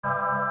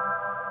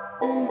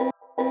Welcome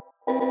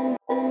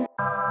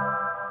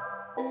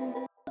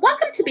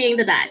to Being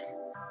the Dot.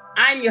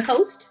 I'm your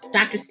host,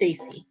 Dr.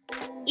 Stacy.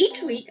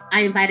 Each week,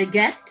 I invite a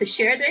guest to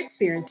share their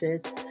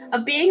experiences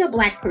of being a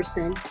Black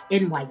person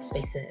in white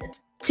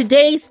spaces.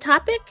 Today's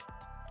topic,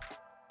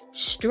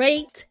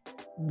 straight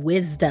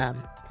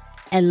wisdom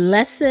and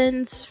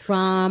lessons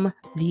from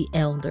the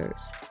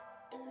elders.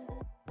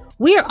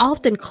 We are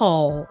often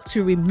called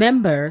to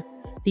remember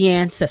the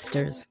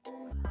ancestors,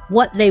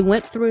 what they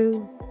went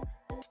through,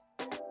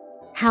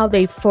 how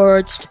they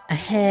forged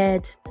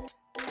ahead,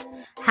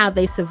 how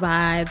they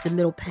survived the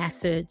Middle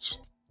Passage,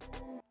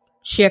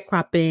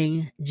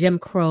 sharecropping, Jim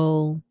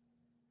Crow,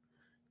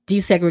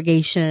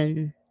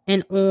 desegregation,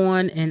 and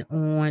on and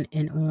on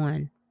and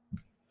on.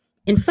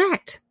 In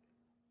fact,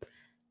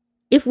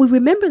 if we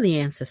remember the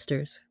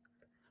ancestors,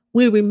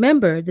 we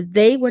remember that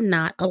they were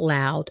not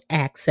allowed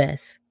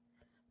access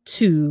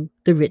to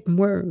the written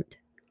word.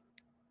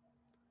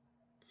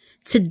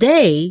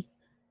 Today,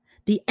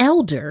 the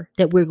elder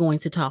that we're going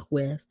to talk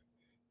with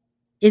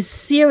is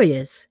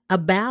serious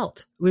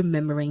about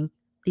remembering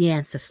the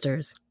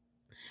ancestors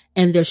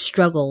and their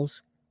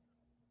struggles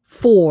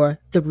for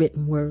the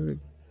written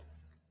word.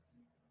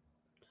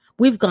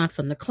 We've gone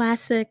from the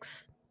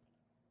classics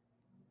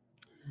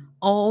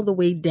all the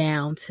way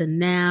down to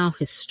now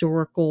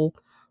historical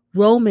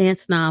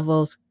romance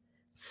novels,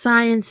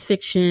 science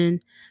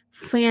fiction,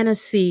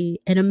 fantasy,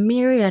 and a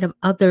myriad of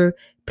other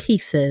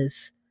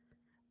pieces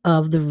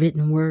of the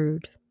written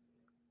word.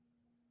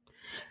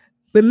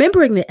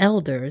 Remembering the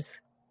elders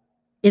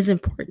is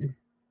important.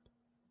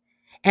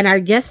 And our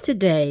guest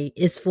today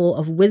is full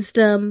of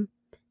wisdom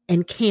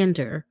and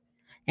candor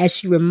as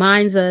she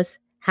reminds us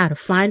how to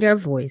find our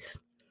voice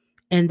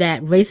and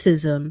that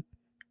racism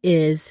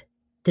is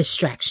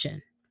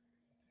distraction.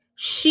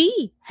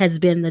 She has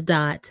been the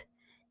dot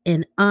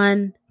in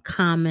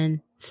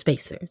Uncommon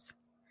Spacers,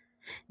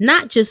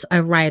 not just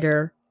a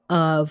writer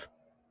of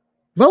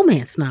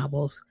romance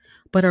novels,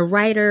 but a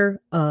writer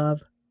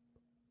of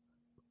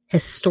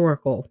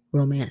historical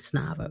romance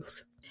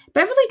novels.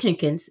 Beverly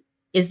Jenkins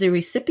is the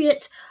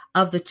recipient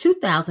of the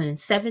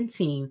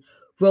 2017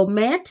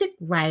 Romantic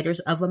Writers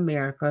of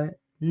America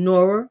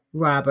Nora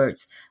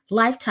Roberts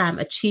Lifetime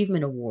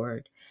Achievement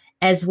Award,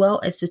 as well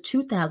as the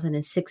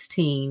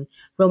 2016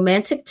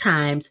 Romantic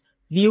Times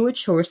Viewer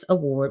Choice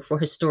Award for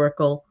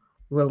Historical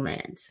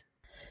Romance.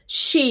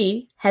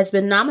 She has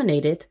been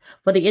nominated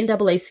for the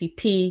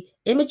NAACP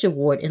Image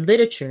Award in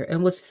Literature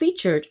and was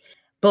featured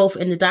both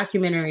in the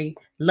documentary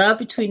Love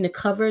Between the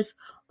Covers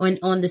and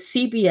on the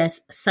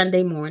CBS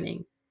Sunday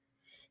Morning.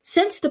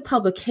 Since the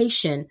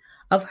publication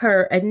of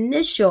her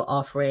initial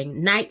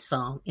offering, Night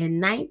Song,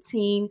 in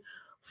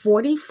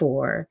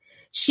 1944,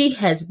 she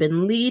has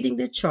been leading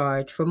the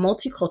charge for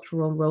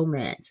multicultural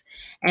romance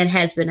and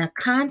has been a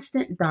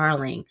constant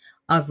darling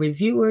of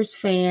reviewers,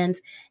 fans,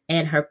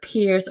 and her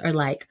peers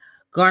alike,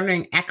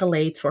 garnering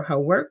accolades for her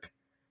work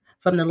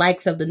from the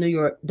likes of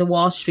the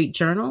Wall Street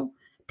Journal,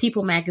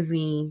 People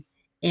Magazine,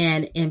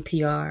 and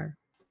NPR.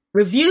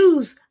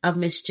 Reviews of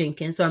Miss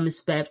Jenkins, or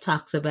Miss Bev,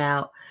 talks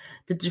about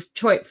the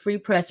Detroit Free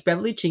Press.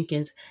 Beverly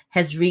Jenkins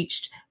has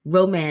reached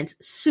romance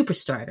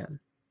superstardom.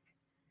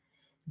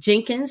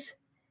 Jenkins'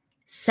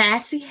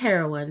 sassy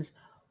heroines,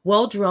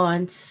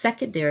 well-drawn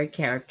secondary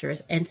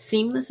characters, and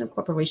seamless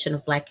incorporation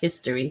of Black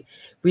history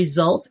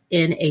result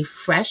in a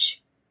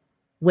fresh,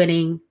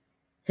 winning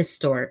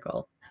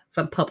historical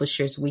from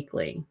Publishers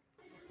Weekly.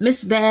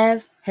 Miss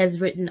Bev has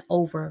written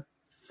over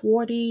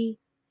 40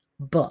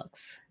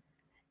 books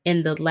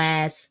in the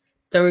last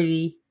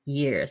 30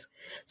 years.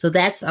 So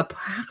that's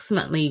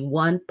approximately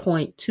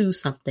 1.2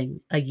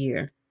 something a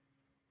year.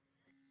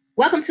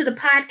 Welcome to the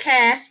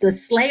podcast, The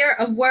Slayer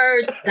of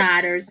Words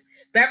Daughters,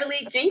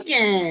 Beverly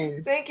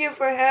Jenkins. Thank you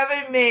for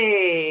having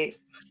me.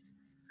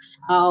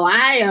 Oh,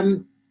 I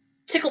am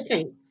tickled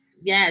pink.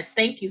 Yes,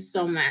 thank you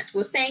so much.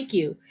 Well, thank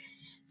you.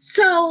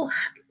 So,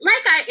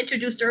 like I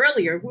introduced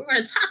earlier, we're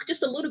going to talk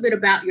just a little bit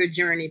about your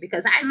journey,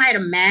 because I might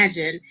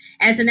imagine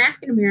as an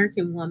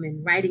African-American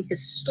woman writing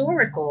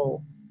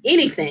historical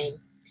anything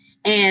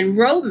and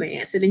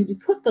romance, and then you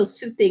put those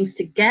two things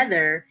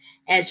together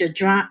as your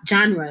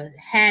genre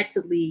had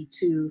to lead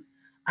to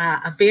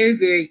a very,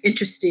 very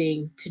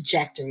interesting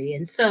trajectory.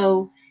 And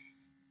so,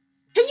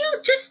 can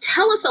you just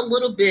tell us a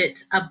little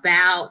bit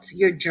about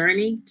your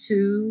journey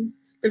to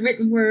the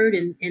written word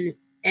and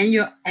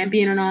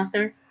being an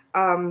author?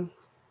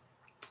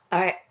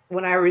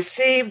 When I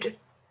received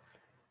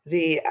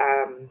the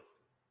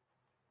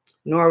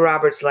Nora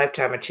Roberts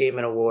Lifetime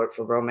Achievement Award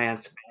for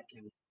romance back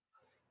in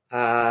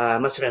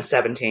must have been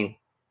 17,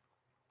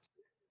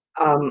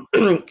 and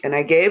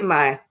I gave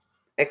my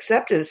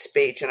acceptance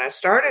speech, and I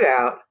started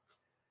out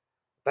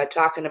by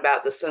talking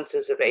about the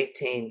census of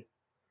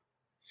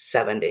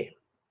 1870.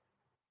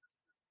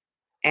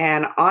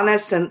 And on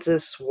that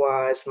census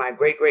was my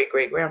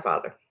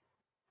great-great-great-grandfather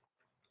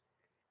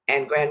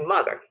and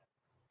grandmother,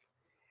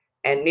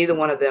 and neither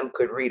one of them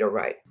could read or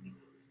write.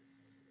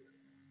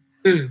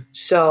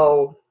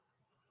 So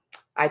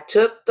I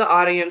took the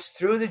audience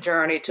through the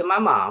journey to my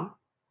mom,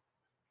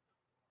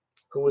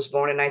 who was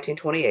born in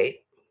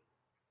 1928,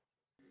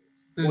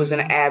 who was an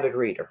Mm. avid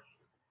reader.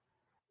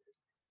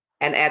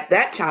 And at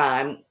that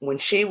time, when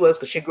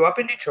because she grew up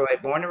in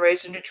Detroit, born and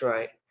raised in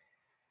Detroit.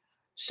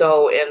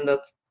 So in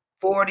the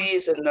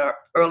 40s and the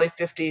early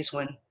 50s,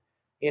 when,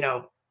 you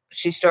know,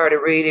 she started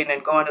reading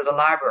and going to the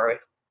library,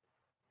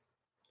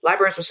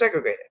 libraries were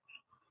segregated.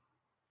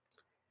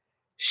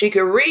 She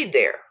could read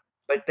there,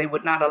 but they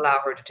would not allow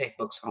her to take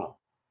books home.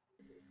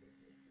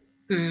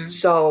 Mm.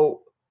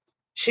 So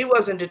she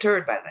wasn't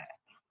deterred by that.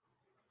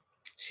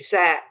 She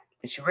sat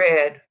and she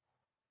read.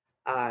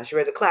 She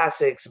read the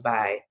classics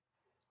by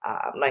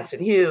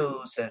Langston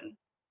Hughes and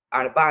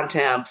Arnold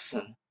Bontemps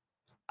and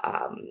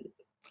um,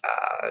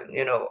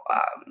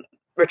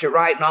 Richard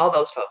Wright and all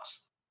those folks.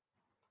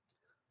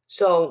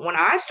 So when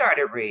I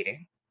started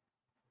reading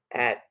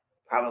at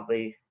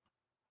probably,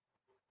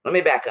 let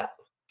me back up.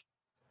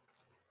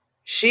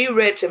 She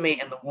read to me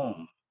in the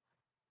womb.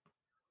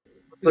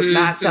 It was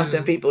not something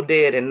Mm-hmm. people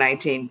did in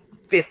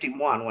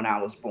 1951 when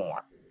I was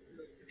born.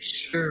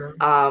 Sure.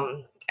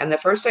 And the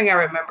first thing I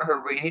remember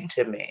her reading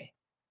to me,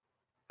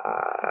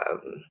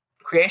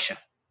 creation,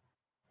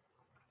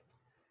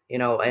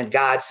 and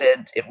God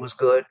said it was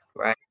good,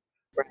 right?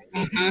 Right.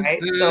 Mm-hmm.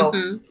 Right. So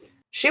Mm-hmm.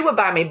 she would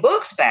buy me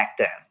books back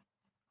then,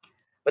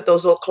 but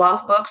those little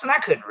cloth books, and I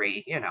couldn't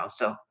read,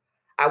 so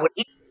I would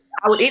eat,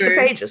 I would eat the Sure.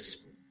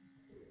 pages.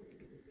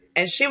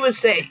 And she would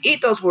say,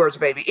 "Eat those words,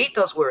 baby. Eat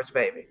those words,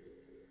 baby."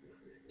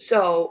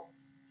 So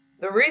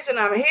the reason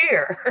I'm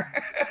here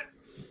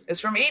is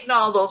from eating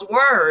all those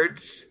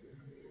words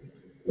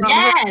from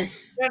her,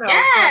 Yes. from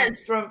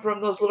Yes.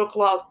 from those little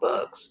cloth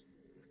books.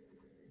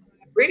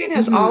 Reading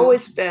has Mm-hmm.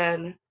 always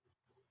been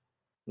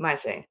my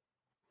thing.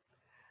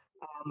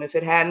 If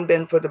it hadn't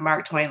been for the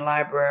Mark Twain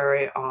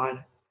Library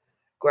on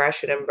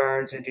Gratiot and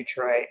Burns in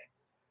Detroit,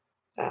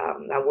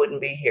 I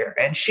wouldn't be here.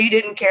 And she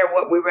didn't care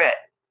what we read.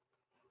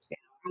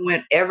 I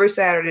went every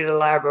Saturday to the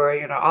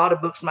library. All the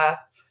books my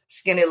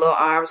skinny little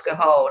arms could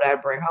hold,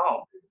 I'd bring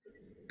home.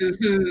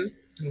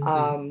 Mm-hmm.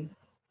 Mm-hmm.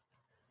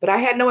 But I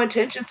had no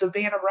intentions of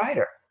being a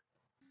writer.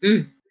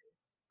 Mm.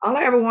 All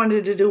I ever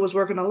wanted to do was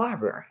work in the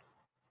library.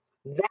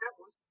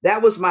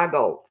 That was my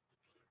goal.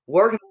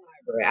 Work in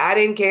the library. I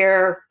didn't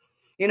care,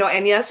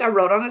 and yes, I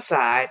wrote on the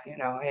side.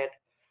 I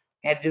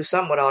had to do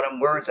something with all them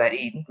words I'd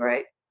eaten,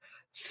 right?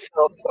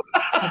 So,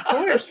 Of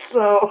course.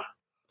 so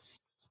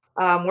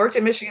worked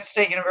at Michigan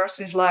State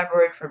University's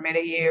library for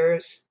many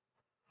years.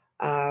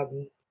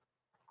 Um,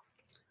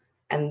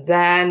 and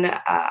then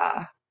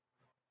my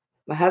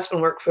late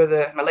husband worked for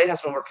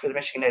the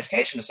Michigan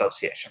Education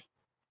Association.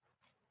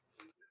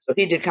 So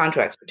he did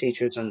contracts for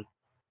teachers and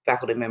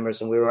faculty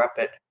members, and we were up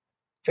at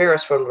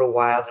Ferris for a little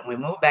while. Then we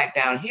moved back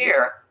down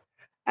here,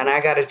 and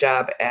I got a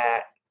job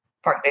at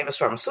Park Davis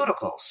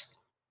Pharmaceuticals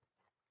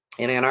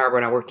in Ann Arbor,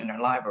 and I worked in their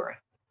library.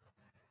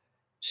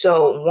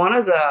 So one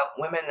of the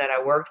women that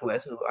I worked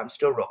with, who I'm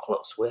still real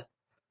close with,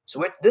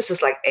 so this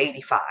is like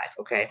 85,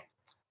 okay,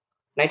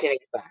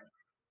 1985,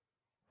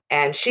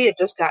 and she had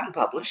just gotten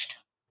published,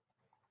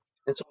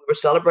 and so we were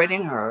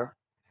celebrating her,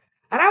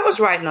 and I was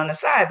writing on the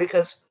side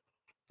because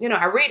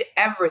I read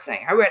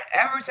everything. I read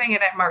everything in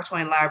that Mark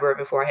Twain library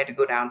before I had to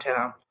go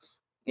downtown,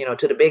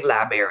 to the big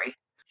library.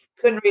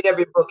 Couldn't read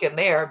every book in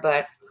there,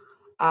 but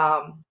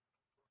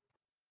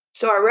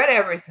so I read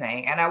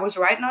everything, and I was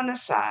writing on the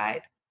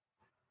side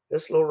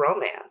this little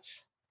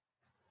romance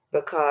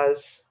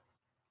because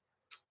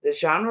the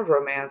genre of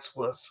romance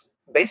was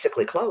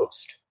basically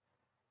closed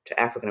to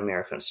African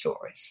American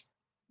stories,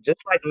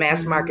 just like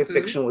mass market Mm-hmm.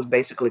 fiction was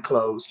basically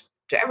closed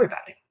to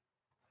everybody.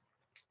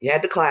 You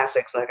had the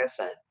classics, like I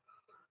said,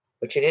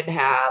 but you didn't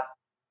have,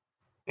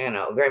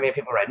 very many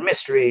people writing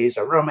mysteries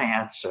or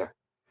romance, or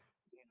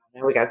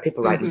now we got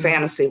people writing Mm-hmm.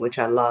 fantasy, which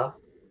I love.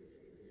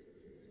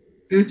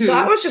 So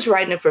I Mm-hmm. was just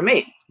writing it for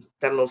me,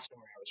 that little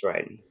story I was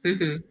writing.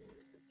 Mm-hmm.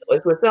 So we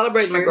were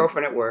celebrating my Sure.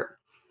 girlfriend at work,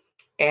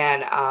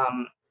 and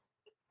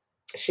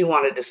she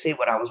wanted to see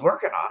what I was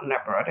working on, and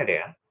I brought it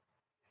in.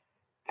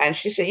 And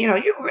she said,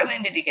 you really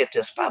need to get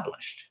this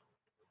published.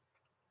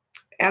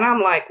 And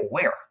I'm like,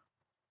 where?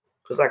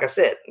 Because, like I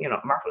said,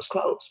 Mark was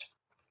closed.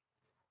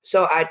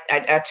 So I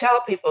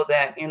tell people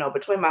that,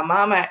 between my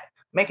mama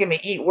making me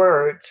eat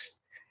words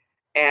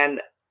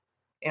and,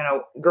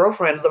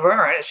 girlfriend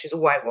Laverne, she's a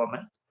white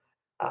woman,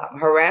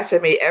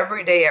 harassing me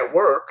every day at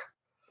work.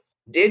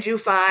 Did you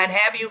find,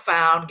 have you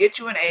found, get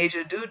you an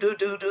agent, do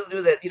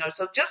that,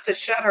 so just to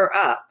shut her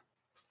up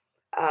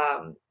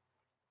um,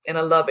 in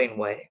a loving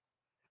way.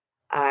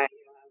 I,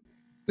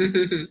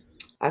 Mm-hmm.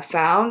 I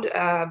found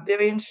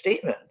Vivian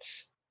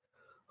Stevens,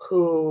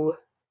 who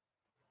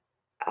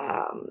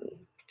um,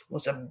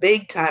 was a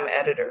big time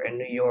editor in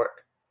New York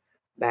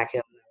back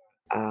in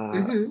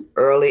Mm-hmm.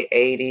 early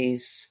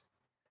 80s.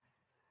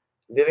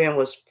 Vivian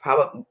was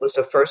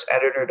the first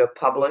editor to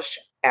publish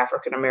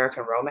African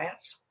American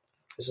romance.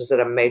 This is at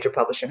a major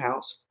publishing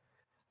house.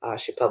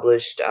 She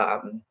published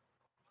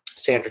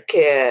Sandra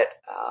Kidd,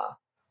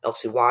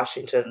 Elsie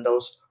Washington,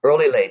 those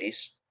early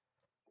ladies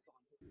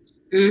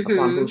upon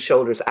Mm-hmm. whose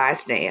shoulders I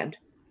stand,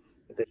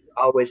 because you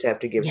always have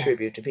to give Yes.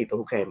 tribute to people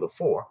who came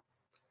before.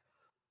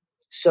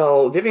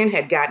 So Vivian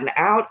had gotten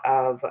out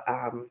of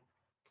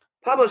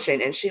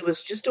publishing, and she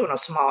was just doing a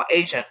small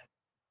agency.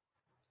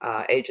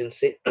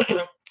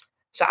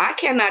 So I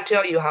cannot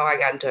tell you how I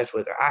got in touch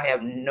with her. I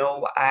have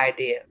no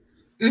idea.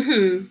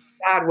 Mm-hmm.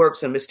 God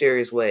works in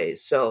mysterious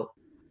ways. So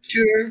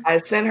Sure. I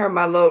sent her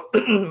my little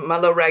my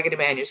little raggedy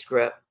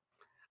manuscript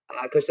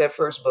because that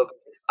first book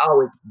is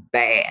always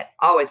bad.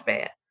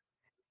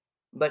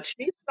 But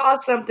she saw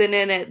something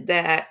in it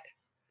that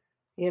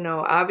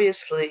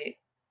obviously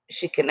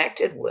she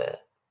connected with,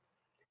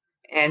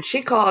 and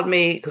she called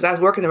me because I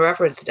was working the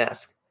reference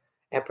desk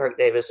at Perk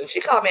Davis, and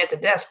she called me at the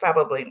desk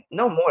probably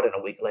no more than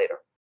a week later.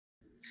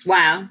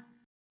 Wow.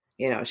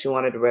 She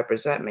wanted to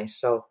represent me.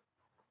 So,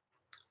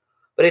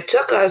 but it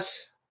took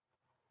us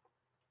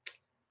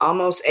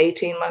almost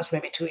 18 months,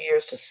 maybe 2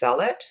 years to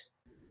sell it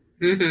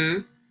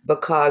Mm-hmm.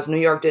 because New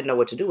York didn't know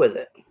what to do with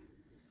it.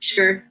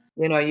 Sure.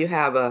 You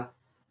have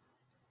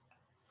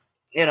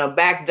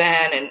back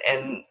then,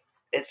 and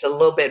it's a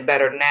little bit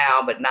better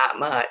now, but not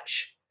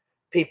much.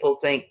 People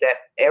think that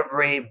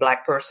every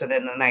Black person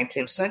in the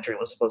 19th century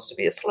was supposed to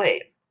be a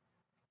slave.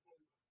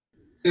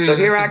 So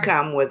here I Mm-hmm.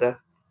 come with a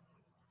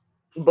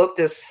book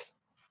that's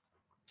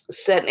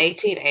set in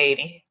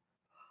 1880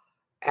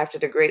 after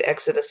the great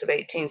exodus of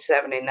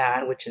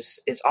 1879, which is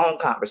its own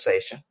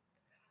conversation.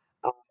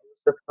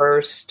 The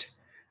first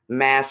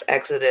mass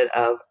exodus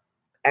of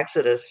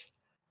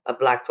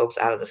Black folks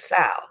out of the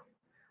South.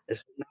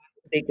 It's not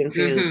to be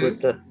confused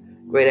with Mm-hmm. the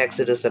great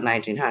exodus of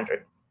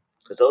 1900,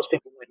 because those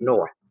people went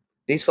north.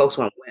 These folks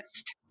went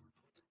west.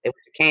 They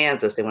went to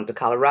Kansas, they went to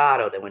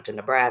Colorado, they went to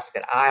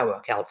Nebraska,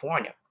 Iowa,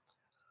 California.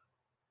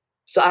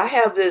 So I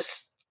have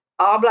this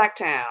all Black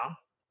town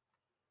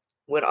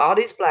with all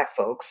these Black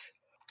folks,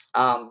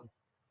 um,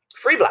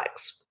 free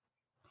Blacks.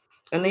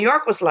 And New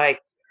York was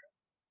like,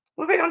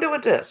 what are we gonna do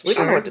with this? We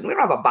don't know Sure. we don't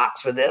have a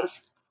box for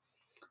this.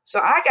 So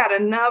I got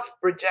enough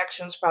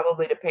rejections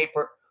probably to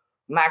paper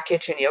my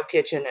kitchen, your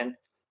kitchen, and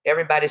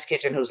everybody's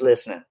kitchen who's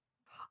listening.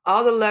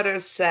 All the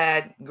letters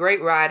said,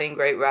 great writing,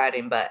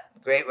 but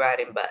great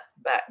writing, but.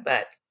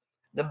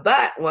 The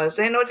but was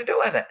they didn't know what to do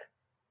with it.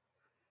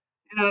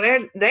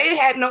 They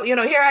had no,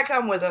 here I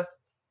come with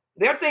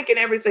they're thinking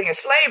everything is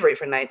slavery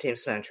for 19th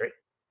century.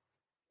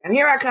 And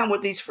here I come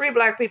with these free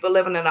Black people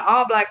living in an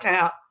all Black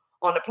town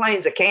on the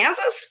plains of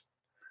Kansas.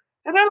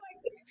 And they're like,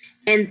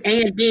 And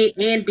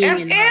being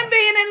in and love.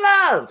 being in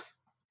love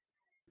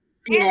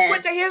and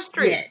with the Yes.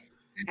 history. Yes.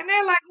 And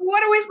they're like,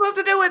 what are we supposed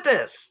to do with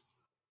this?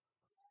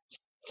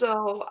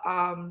 So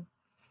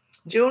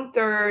June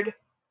 3rd,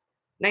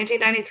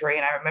 1993,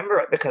 and I remember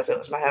it because it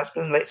was my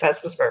late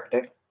husband's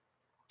birthday.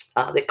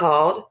 They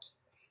called,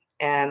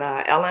 and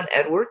Ellen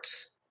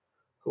Edwards,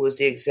 who was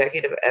the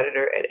executive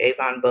editor at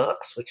Avon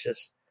Books, which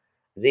is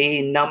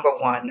the number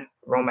one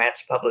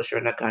romance publisher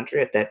in the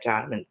country at that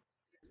time, and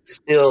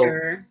still,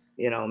 Sure.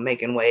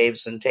 making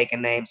waves and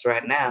taking names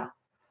right now,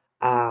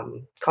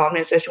 called me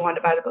and said she wanted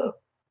to buy the book.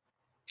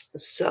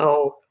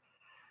 So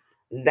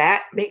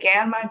that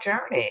began my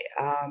journey.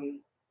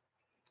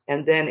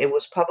 And then it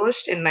was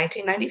published in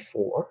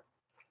 1994,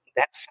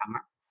 that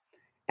summer.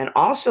 And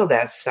also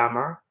that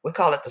summer, we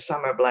call it the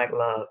Summer of Black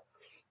Love,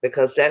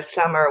 because that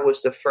summer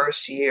was the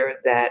first year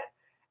that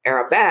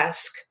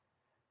Arabesque,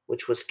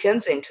 which was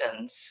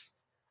Kensington's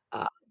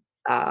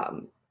uh,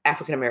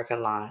 African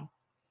American line,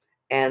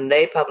 and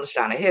they published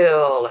Donna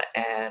Hill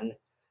and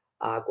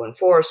Gwen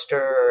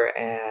Forster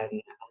and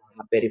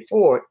Betty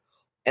Ford,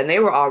 and they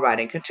were all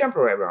writing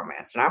contemporary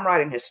romance, and I'm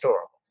writing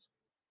historical.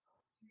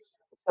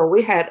 So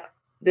we had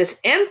this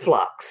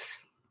influx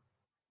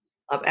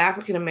of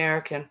African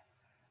American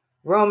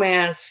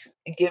romance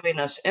giving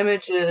us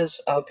images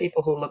of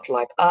people who looked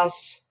like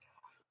us,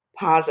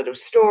 positive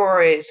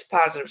stories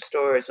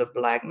of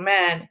Black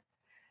men,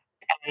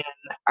 and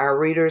our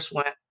readers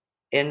went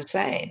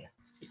insane.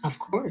 Of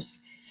course.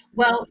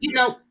 Well,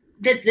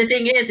 the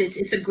thing is,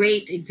 it's a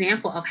great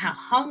example of how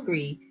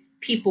hungry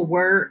people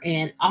were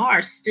and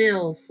are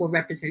still for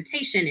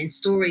representation and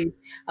stories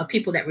of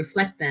people that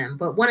reflect them.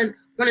 But one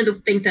of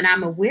the things that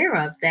I'm aware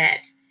of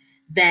that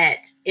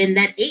in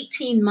that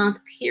 18-month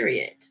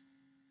period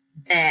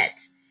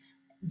that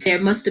there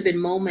must have been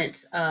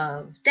moments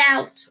of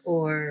doubt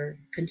or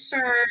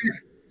concern.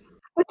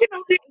 But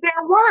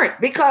there weren't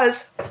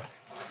because,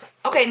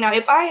 okay, now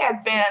if I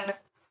had been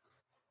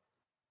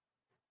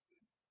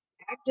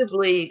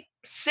actively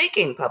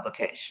seeking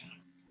publication,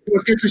 Or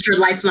if this was your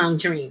lifelong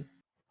dream.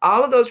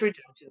 all of those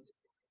rejections,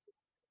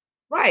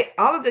 right?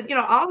 All of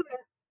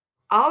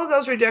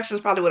those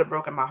rejections probably would have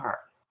broken my heart.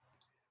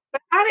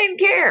 But I didn't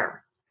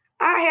care.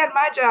 I had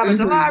my job at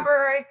the Mm-hmm.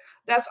 library.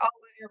 That's all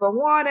I ever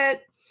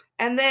wanted.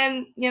 And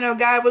then,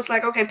 God was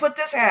like, okay, put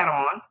this hat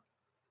on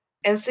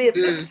and see if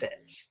this Mm.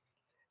 fits.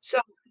 So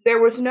there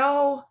was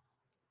no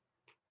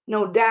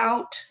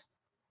doubt.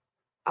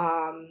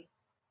 Um,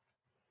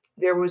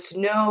 there was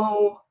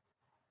no,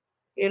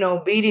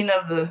 beating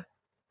of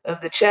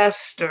the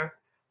chest or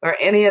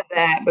any of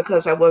that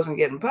because I wasn't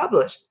getting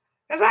published.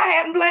 Because I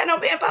hadn't planned on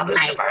being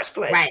published in the Right. first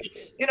place.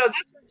 Right. This was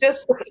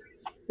just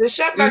to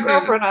shut my Mm-hmm.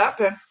 girlfriend up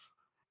and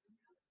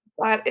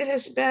but it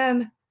has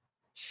been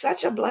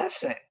such a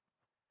blessing.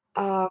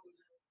 Um,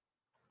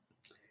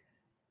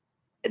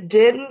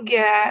 didn't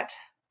get,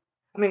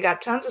 I mean,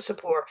 got tons of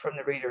support from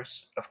the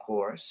readers, of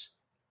course,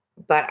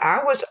 but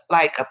I was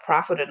like a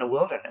prophet in the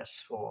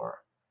wilderness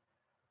for,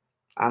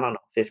 I don't know,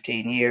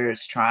 15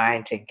 years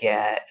trying to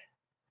get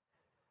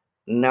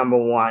number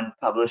one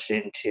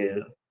publishing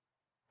to,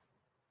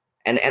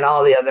 and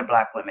all the other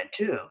Black women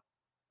too,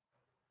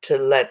 to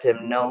let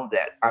them know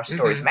that our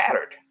stories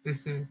mattered.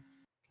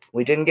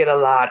 We didn't get a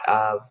lot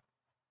of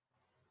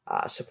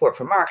support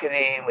for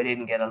marketing. We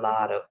didn't get a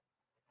lot of,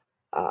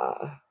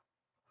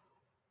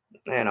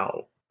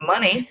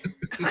 money.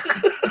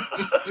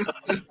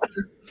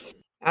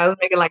 I was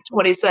making like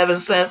 27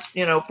 cents,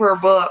 per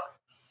book.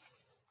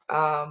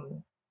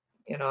 And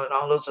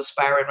all those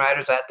aspiring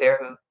writers out there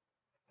who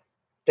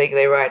think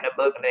they're writing a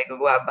book and they can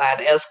go out and buy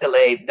an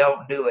Escalade.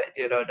 Don't do it.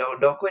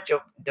 Don't quit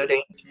your day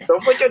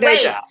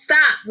job. Wait, stop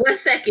 1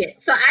 second.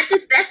 So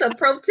that's a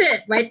pro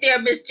tip right there,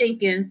 Miss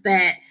Jenkins,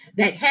 that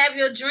have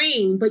your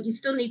dream, but you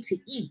still need to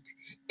eat.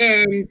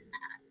 And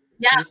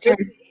yeah,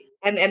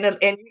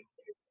 and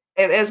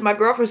as my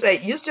girlfriend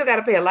said, you still got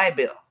to pay a light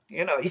bill.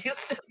 You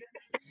still.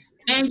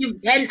 And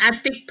I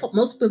think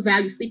most people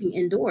value sleeping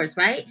indoors,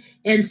 right?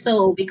 And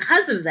so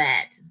because of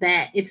that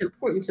it's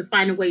important to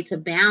find a way to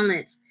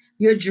balance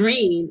your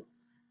dream,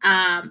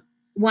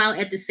 while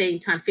at the same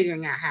time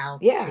figuring out how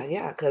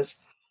Yeah, because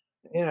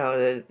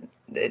the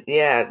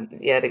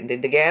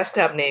gas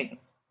company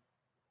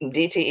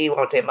DTE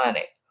want their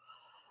money.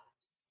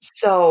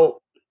 So,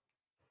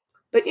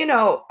 but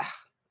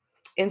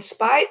in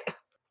spite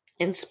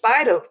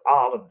of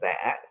all of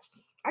that,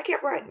 I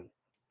kept writing.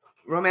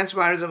 Romance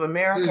Writers of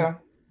America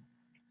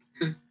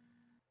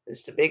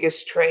is the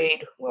biggest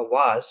trade,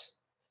 was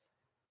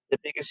the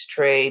biggest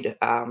trade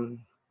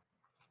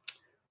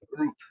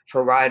group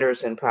for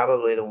writers in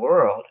probably the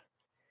world.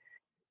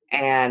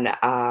 And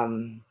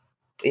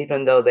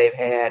even though they've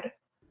had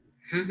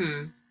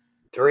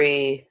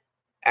 3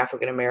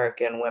 African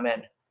American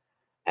women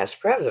as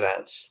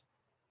presidents,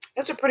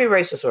 it's a pretty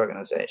racist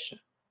organization.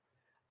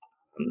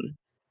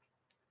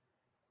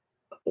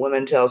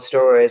 Women tell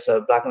stories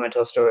of Black women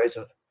tell stories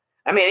of.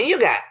 I mean, you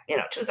got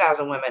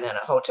 2,000 women in a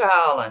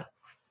hotel,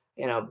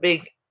 and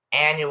big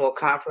annual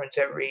conference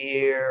every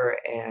year,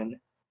 and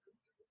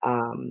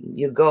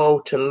you go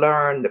to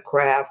learn the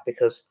craft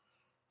because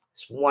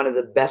it's one of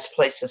the best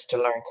places to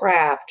learn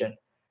craft and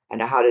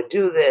how to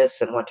do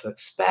this and what to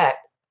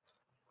expect.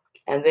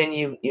 And then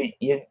you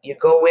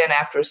go in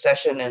after a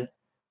session and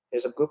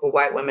there's a group of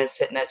white women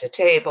sitting at your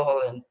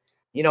table and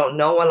you don't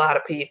know a lot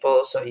of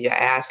people, so you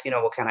ask,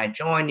 well, can I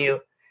join you?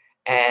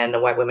 And the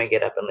white women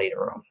get up and leave the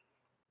room.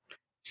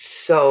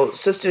 So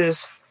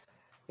sisters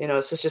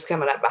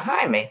coming up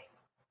behind me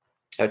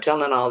are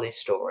telling all these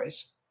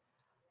stories.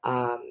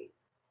 And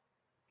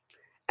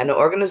the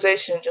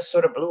organization just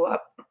sort of blew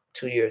up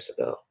 2 years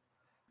ago.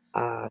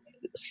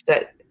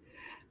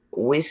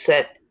 We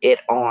set it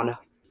on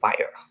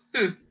fire.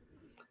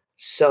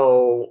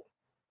 So,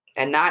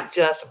 and not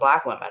just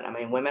Black women. I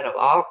mean, women of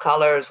all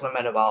colors,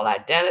 women of all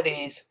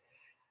identities,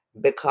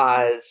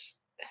 because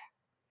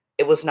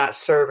it was not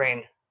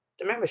serving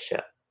the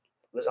membership.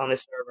 It was only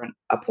serving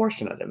a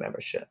portion of the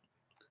membership.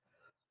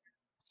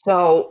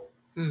 So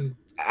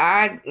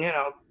I,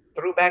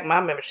 threw back my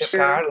membership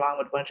card along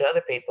with a bunch of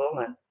other people,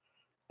 and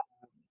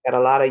got a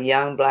lot of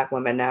young Black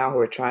women now who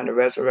are trying to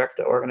resurrect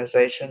the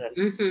organization,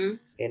 and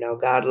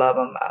God love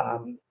them.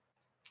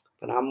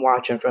 But I'm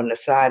watching from the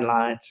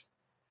sidelines.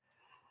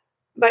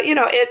 But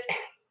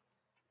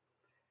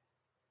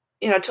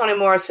Toni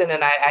Morrison,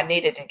 and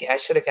I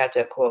should have got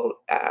that quote.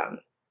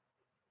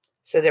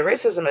 Said that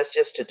racism is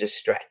just to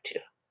distract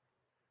you.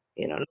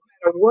 No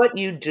matter what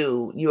you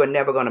do, you are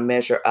never going to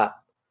measure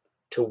up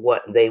to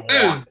what they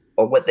want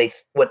or what they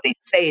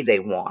say they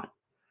want.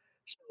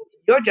 So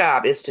your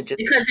job is to just,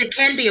 because it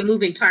can be a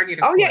moving target.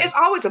 Yeah, it's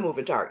always a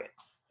moving target.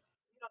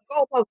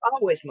 Goalposts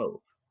always move.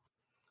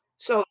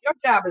 So your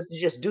job is to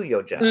just do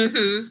your job.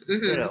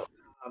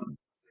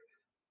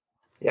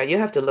 Yeah, you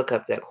have to look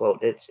up that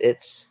quote.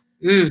 It's.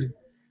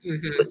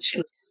 But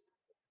she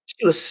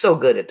was so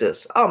good at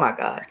this. Oh my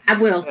God. I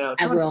will.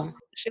 I will.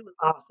 She was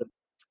awesome.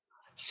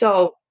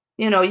 So,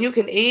 you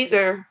can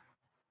either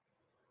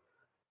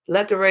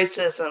let the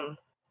racism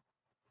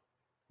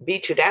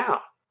beat you down,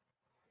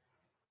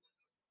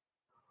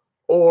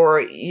 or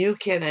you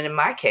can, and in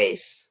my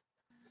case,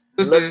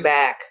 look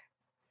back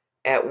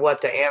at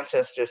what the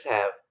ancestors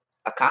have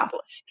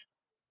accomplished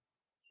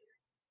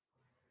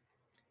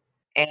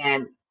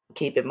and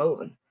keep it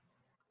moving.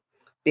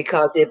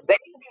 Because if they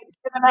had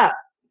given up,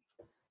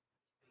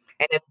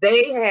 and if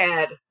they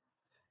had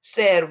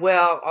said,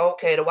 well,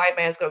 okay, the white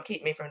man's going to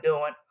keep me from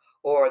doing,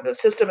 or the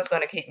system is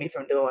going to keep me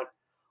from doing,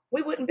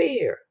 we wouldn't be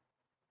here.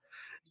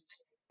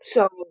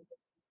 So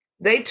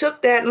they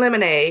took that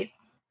lemonade,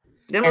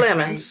 them That's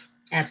lemons.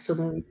 Right.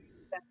 Absolutely.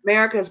 That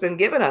America has been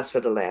giving us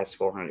for the last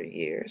 400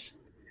 years.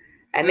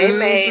 And they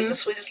made the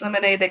sweetest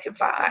lemonade they could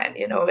find,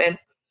 and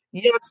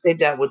yes, they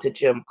dealt with the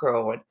Jim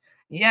Crow, and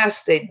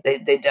yes, they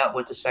dealt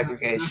with the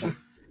segregation.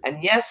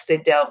 And yes, they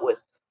dealt with,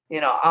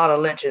 all the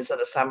lynchings of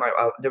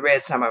the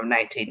Red Summer of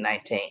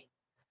 1919.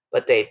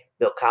 But they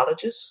built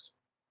colleges,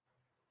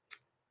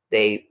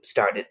 they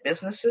started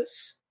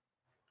businesses.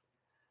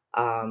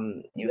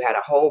 You had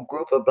a whole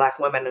group of black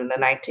women in the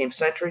 19th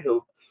century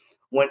who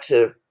went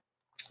to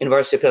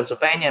University of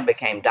Pennsylvania and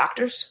became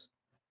doctors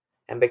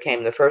and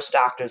became the first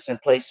doctors in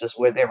places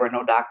where there were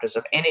no doctors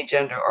of any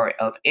gender or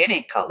of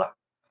any color,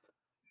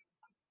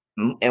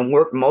 and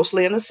worked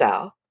mostly in the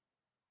South.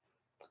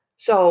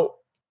 So,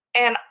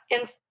 and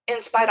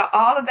in spite of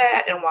all of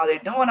that, and while they're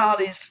doing all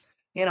these,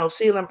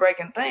 ceiling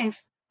breaking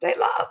things, they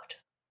loved,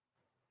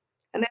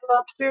 and they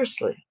loved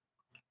fiercely.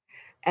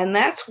 And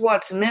that's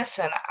what's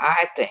missing,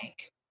 I think,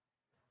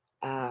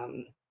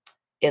 um,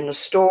 in the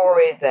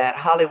story that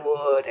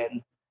Hollywood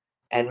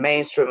and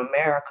mainstream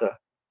America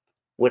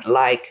would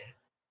like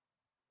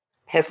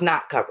has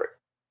not covered.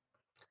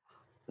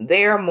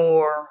 They're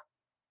more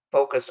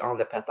focused on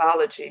the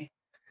pathology.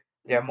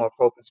 They're more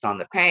focused on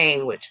the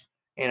pain, which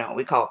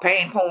we call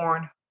pain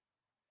porn.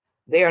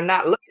 They are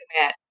not looking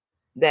at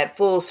that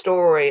full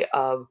story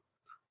of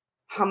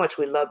how much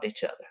we loved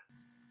each other.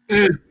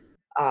 Mm.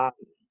 Um,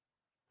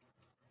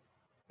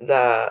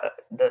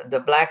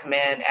 the black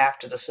men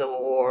after the Civil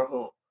War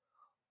who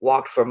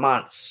walked for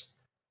months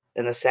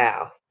in the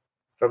South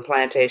from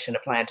plantation to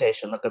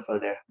plantation looking for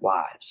their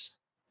wives.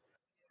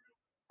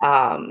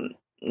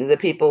 The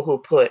people who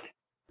put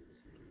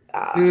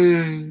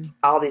Mm.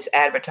 all these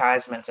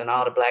advertisements in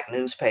all the black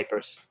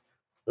newspapers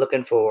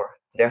looking for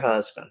their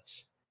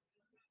husbands.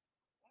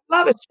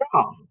 Love is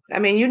strong. I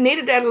mean, you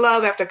needed that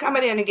love after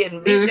coming in and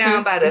getting beat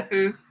down Mm-hmm, by the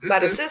mm-hmm, by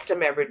the mm-hmm.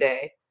 system every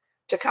day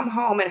to come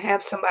home and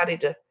have somebody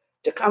to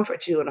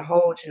comfort you and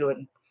hold you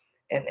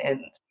and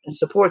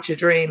support your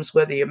dreams,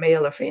 whether you're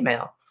male or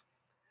female.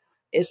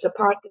 It's the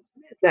part that's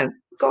missing.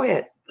 Go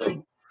ahead.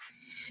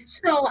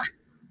 So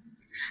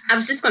I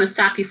was just going to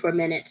stop you for a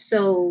minute.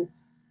 So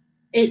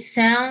it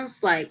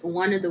sounds like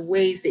one of the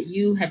ways that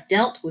you have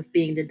dealt with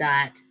being the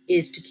dot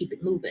is to keep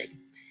it moving.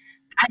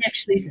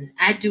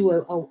 I do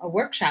a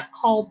workshop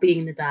called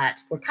Being the Dot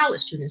for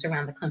college students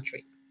around the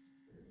country.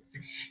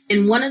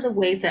 And one of the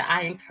ways that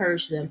I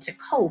encourage them to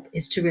cope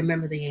is to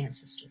remember the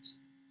ancestors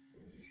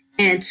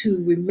and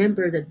to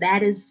remember that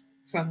that is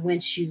from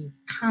whence you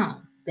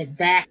come, that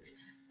that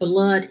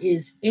blood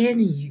is in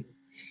you.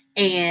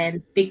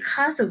 And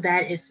because of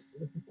that is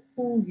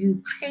who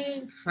you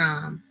came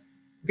from,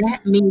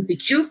 that means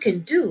that you can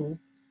do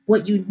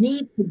what you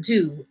need to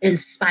do in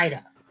spite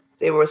of.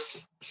 They were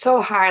so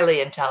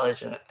highly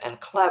intelligent and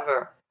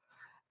clever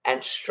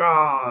and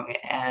strong,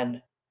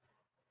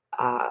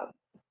 uh,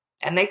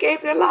 and they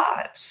gave their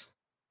lives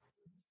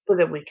so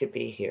that we could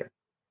be here.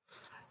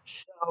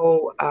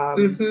 So,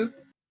 Mm-hmm.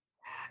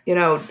 you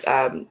know,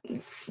 um,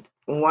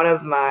 one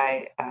of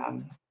my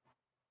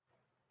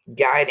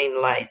guiding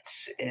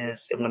lights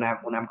is when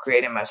I'm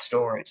creating my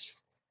stories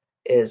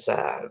is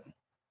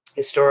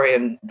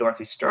historian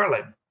Dorothy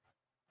Sterling.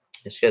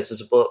 She has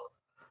this book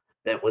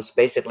that was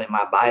basically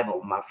my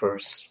Bible, my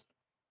first,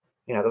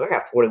 because I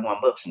got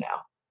 41 books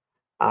now.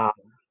 Um,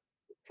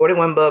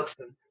 41 books.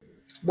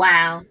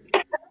 Wow.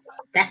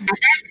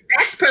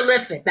 That's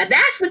prolific.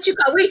 That's what you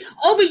call, we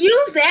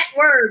overuse that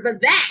word,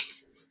 but that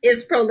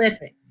is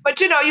prolific.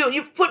 But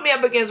you put me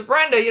up against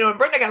Brenda. And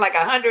Brenda got like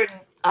 100,000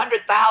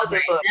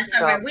 Right. books. That's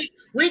all right.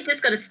 We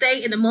just gonna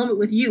stay in the moment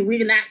with you.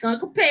 We're not gonna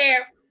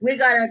compare. We're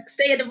gonna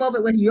stay in the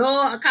moment with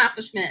your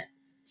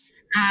accomplishments.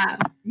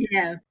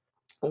 Yeah.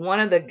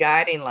 One of the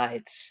guiding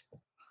lights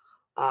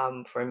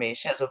for me,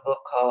 she has a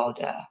book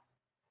called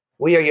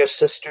 "We Are Your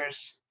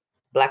Sisters: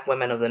 Black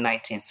Women of the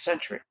 19th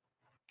Century."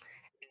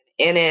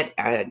 In it,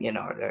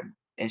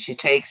 and she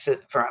takes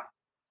it from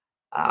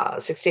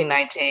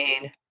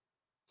 1619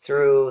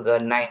 through the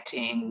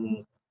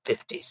 1950s.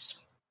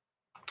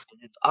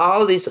 It's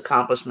all of these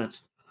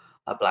accomplishments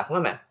of Black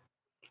women,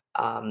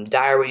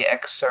 diary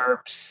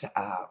excerpts,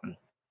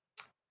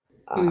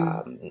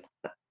 Mm.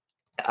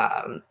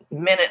 um,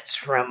 minutes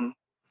from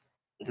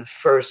the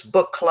first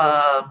book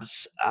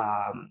clubs,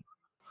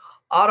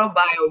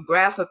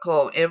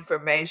 autobiographical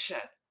information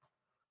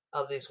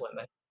of these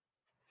women.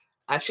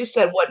 And she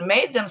said what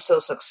made them so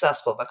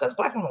successful, because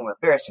Black women were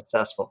very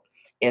successful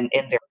in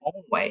their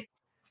own way,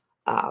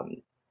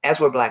 um, as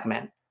were Black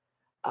men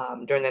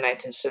during the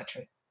 19th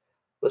century,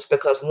 was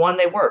because one,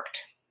 they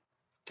worked.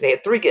 They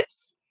had three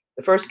gifts.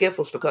 The first gift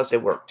was because they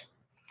worked.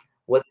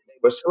 Whether they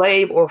were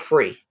slave or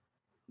free,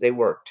 they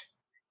worked.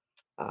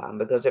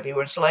 Because if you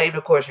were enslaved,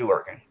 of course you're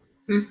working.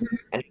 Mm-hmm.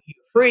 And if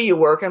you're free, you're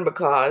working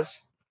because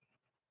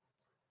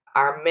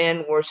our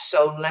men were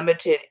so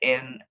limited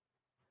in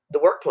the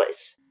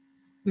workplace.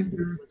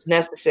 Mm-hmm. It was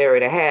necessary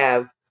to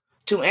have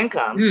two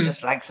incomes, Mm.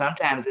 just like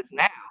sometimes it's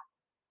now,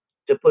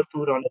 to put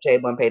food on the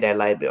table and pay that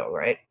light bill,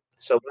 right?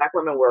 So Black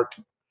women worked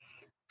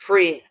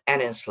free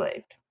and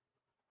enslaved.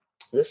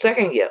 The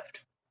second gift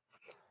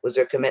was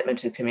their commitment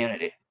to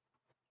community.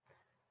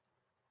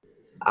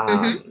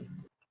 Mm-hmm.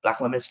 Black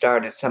women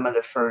started some of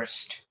the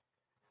first,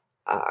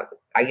 uh,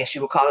 I guess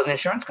you would call it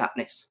insurance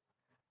companies.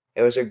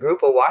 There was a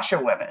group of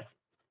washerwomen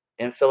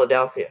in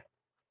Philadelphia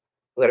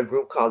We had a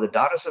group called the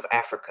Daughters of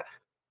Africa.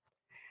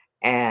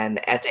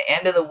 And at the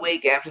end of the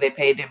week, after they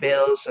paid their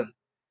bills and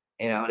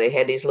they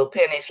had these little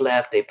pennies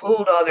left, they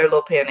pooled all their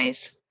little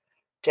pennies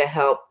to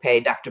help pay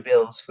doctor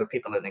bills for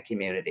people in the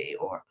community,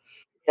 or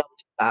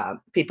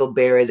help people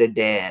bury their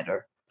dead,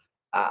 or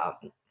um,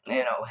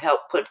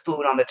 help put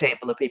food on the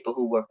table of people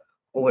who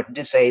were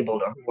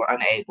disabled or who were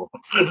unable.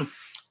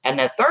 And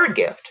that third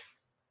gift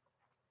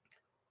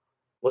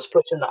was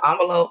pushing the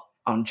envelope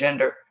on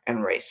gender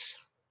and race.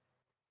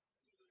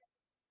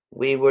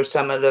 We were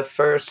some of the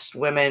first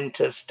women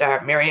to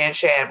start. Mary Ann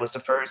Shadd was the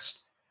first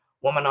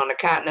woman on the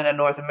continent of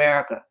North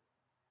America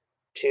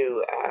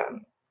to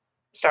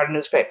start a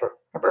newspaper.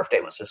 Her birthday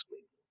was this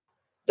week.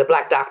 The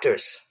Black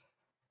Doctors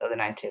of the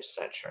 19th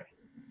century.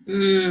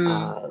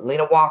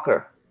 Lena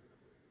Walker,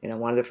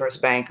 one of the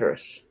first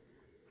bankers.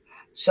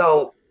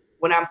 So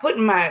when I'm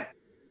putting my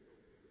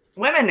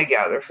women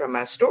together from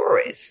my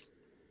stories,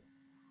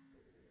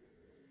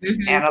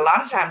 and a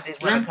lot of times these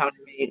women come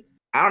to me,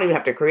 I don't even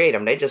have to create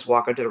them. They just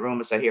walk into the room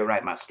and say, "Here,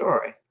 write my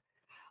story."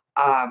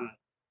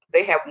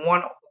 They have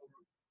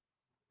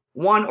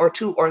one or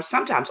two, or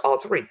sometimes all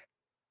three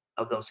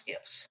of those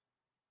gifts.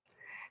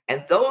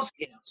 And those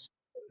gifts,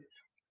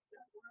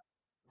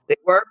 they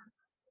work,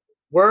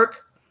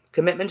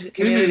 commitment to the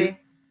community,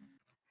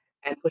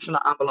 and pushing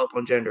the envelope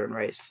on gender and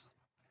race.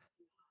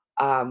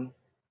 And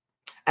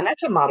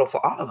that's a model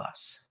for all of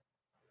us.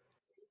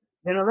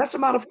 That's a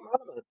model for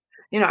all of us.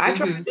 I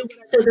try to do.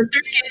 So the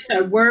three gifts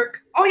are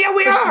work. Oh yeah,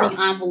 we pushing are. the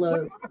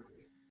envelope.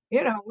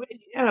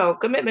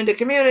 Commitment to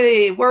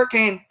community,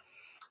 working,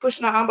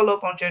 pushing the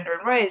envelope on gender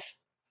and race.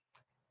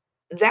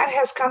 That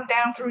has come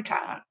down through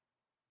time.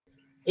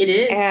 It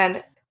is.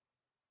 And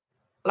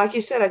like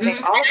you said, I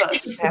think all of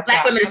us have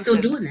Black got women are still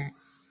doing that.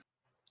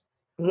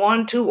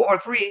 1, 2, or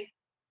 3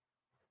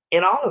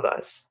 in all of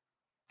us.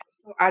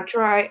 So I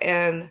try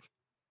and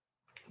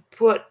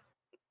put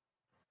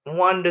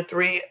 1 to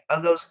 3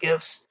 of those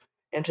gifts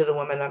into the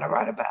women that I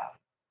write about.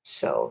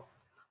 So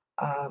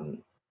the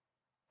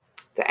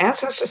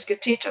ancestors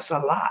could teach us a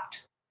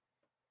lot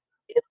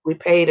if we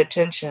paid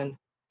attention,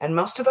 and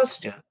most of us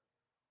do,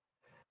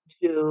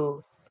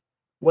 to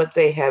what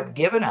they have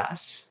given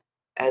us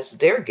as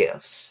their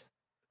gifts,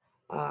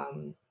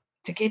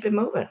 to keep it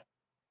moving.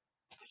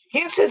 You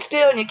can't sit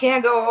still and you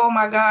can't go, "Oh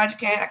my God,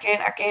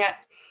 I can't."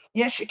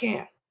 Yes, you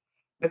can.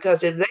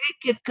 Because if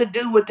they could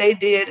do what they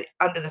did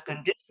under the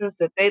conditions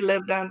that they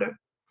lived under,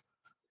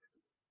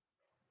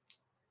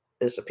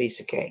 it's a piece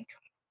of cake.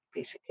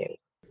 Piece of cake.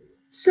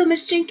 So,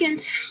 Ms.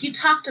 Jenkins, you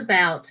talked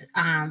about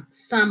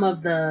some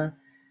of the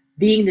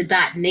being the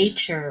dot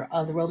nature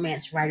of the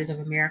Romance Writers of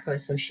America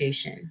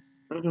Association.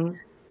 Mm-hmm.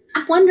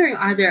 I'm wondering,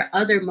 are there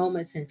other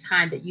moments in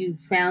time that you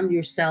found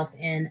yourself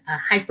in a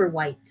hyper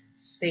white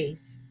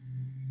space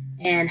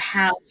and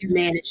how you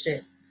managed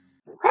it?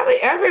 Probably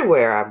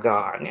everywhere I've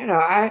gone.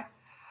 I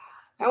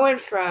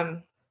went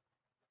from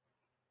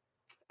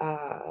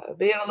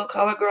being a little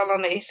colored girl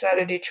on the east side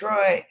of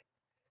Detroit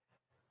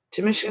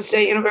to Michigan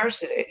State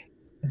University,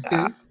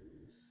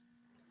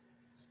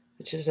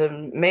 which is a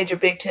major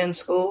Big Ten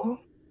school.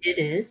 It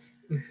is.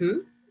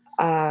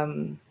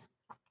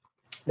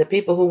 The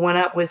people who went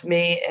up with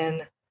me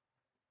in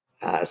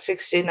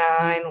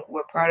 '69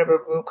 were part of a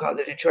group called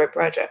the Detroit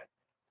Project,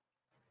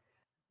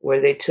 where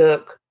they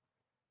took,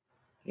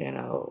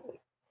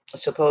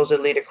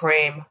 supposedly the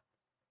cream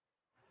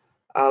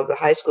of the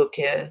high school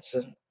kids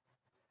and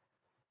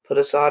put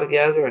us all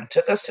together and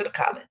took us to the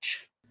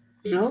college.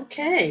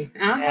 Okay.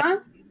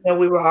 And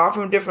we were all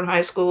from different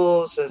high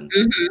schools, and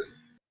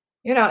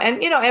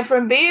and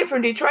from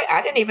Detroit,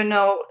 I didn't even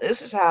know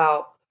this is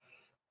how,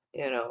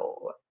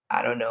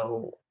 I don't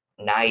know,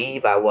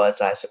 naive I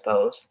was, I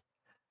suppose.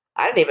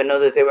 I didn't even know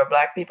that there were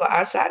Black people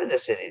outside of the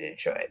city of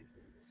Detroit.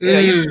 You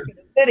think in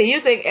the city, you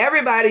think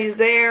everybody's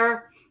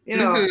there.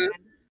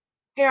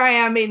 Here I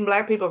am meeting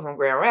Black people from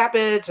Grand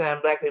Rapids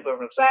and Black people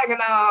from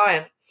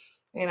Saginaw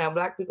and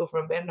Black people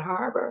from Benton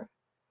Harbor.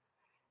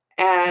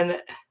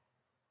 And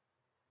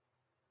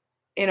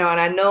and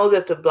I know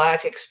that the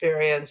Black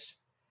experience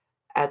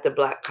at the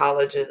Black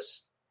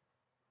colleges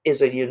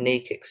is a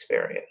unique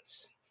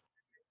experience.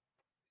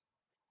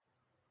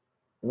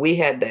 We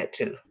had that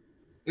too.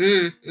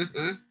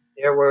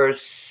 There were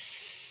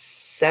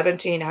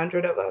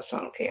 1,700 of us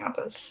on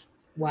campus.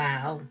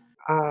 Wow.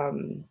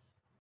 Um,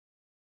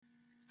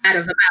 out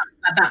of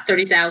about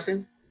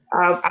 30,000?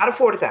 Out of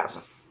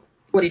 40,000.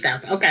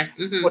 40,000. Okay.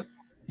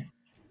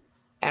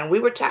 And we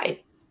were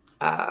tight.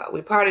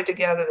 We partied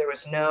together. There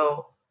was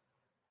no,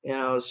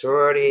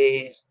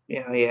 sorority.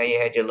 Yeah, you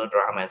had your little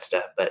drama and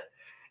stuff, but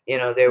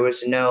there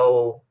was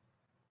no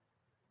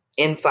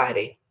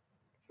infighting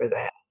for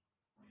that.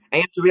 And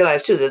you have to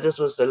realize too that this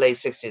was the late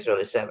 '60s,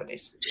 early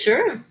 '70s.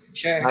 Sure.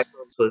 Black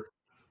folks was,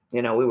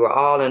 we were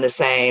all in the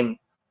same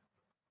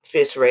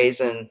fist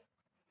raising,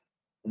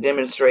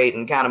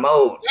 demonstrating kind of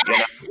mode.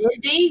 Yes,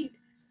 indeed.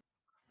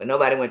 But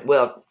nobody went.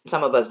 Well,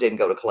 some of us didn't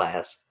go to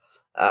class.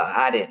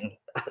 I didn't.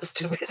 I was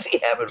too busy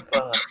having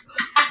fun.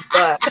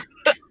 But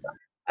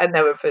I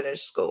never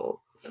finished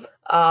school.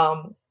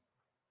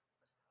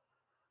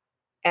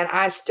 And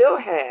I still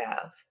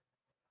have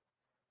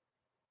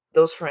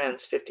those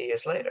friends 50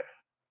 years later.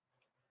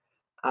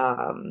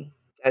 Um,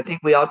 I think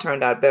we all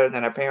turned out better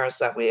than our parents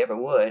thought we ever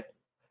would,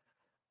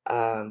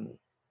 um,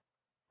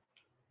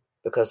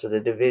 because of the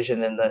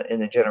division in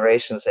the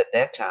generations at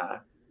that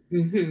time.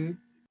 Mm-hmm.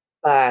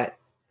 But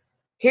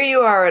here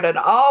you are at an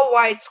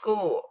all-white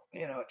school,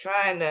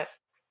 trying to,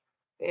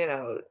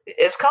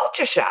 it's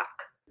culture shock.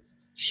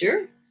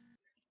 Sure.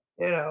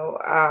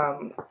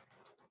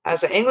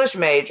 As an English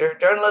major,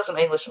 journalism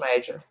English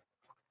major,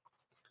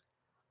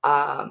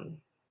 um,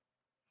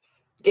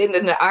 getting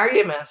into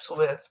arguments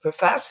with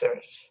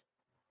professors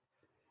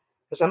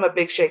because I'm a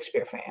big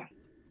Shakespeare fan.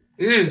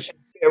 Mm.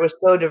 Shakespeare was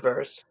so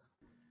diverse.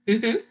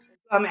 Mm-hmm. So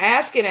I'm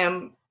asking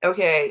him,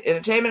 okay,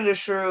 Entertainment of the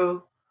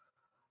Shrew,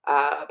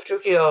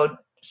 Petruchio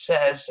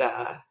says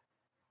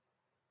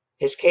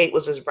his Kate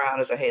was as brown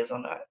as a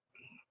hazelnut.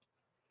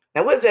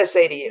 Now, what does that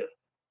say to you?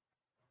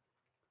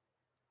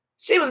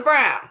 She was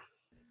brown.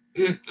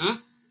 Mm-hmm.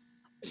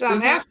 So I'm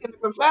Mm-hmm. asking the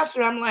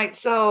professor, I'm like,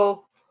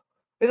 so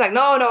he's like,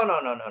 no, no, no,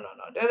 no, no, no,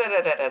 no. Da, da,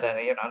 da, da, da,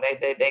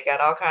 da. They got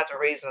all kinds of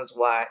reasons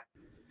why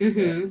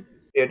Mm-hmm.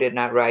 Shakespeare did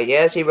not write.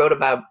 Yes, he wrote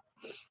about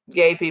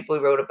gay people.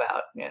 He wrote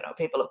about,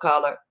 people of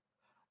color.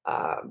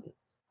 Um,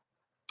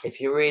 if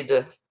you read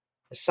the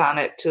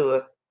sonnet to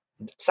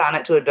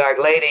a dark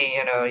lady,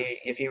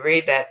 if you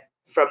read that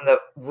from the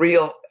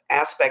real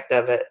aspect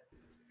of it,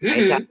 and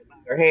he talks Mm-hmm.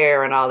 about her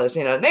hair and all this,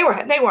 they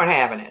weren't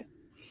having it,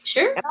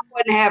 Sure. and I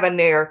wasn't having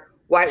their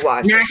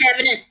whitewashing. Not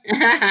having it.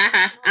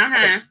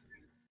 Uh-huh.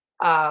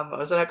 I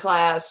was in a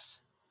class,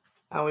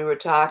 and we were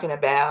talking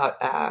about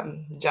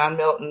John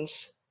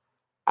Milton's,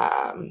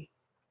 um,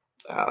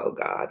 oh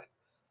God,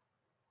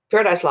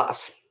 Paradise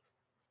Lost,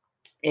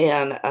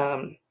 and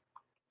the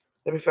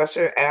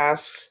professor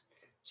asks,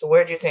 "So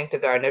where do you think the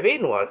Garden of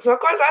Eden was?" So of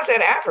course I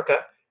said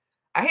Africa,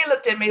 and he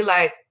looked at me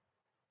like.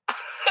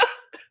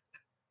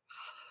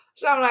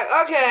 So I'm like,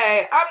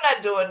 okay, I'm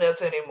not doing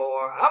this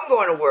anymore. I'm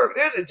going to work.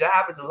 There's a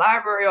job at the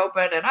library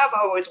open, and I've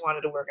always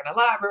wanted to work in a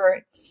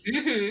library.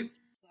 Mm-hmm.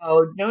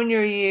 So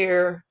junior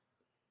year,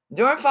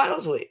 during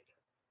finals week,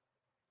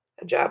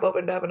 a job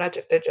opened up, and I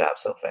took that job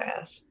so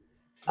fast.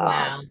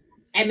 Wow.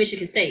 At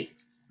Michigan State.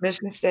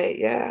 Michigan State,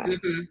 yeah.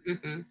 Mm-hmm.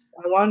 Mm-hmm.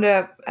 I wound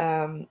up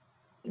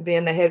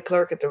being the head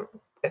clerk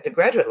at the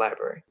graduate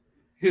library.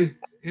 Headed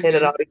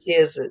Mm-hmm. all the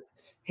kids that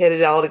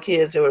headed all the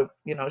kids that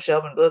were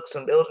shelving books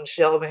and building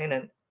shelving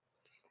and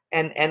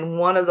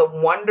one of the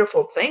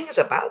wonderful things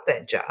about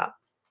that job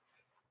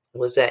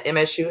was that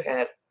MSU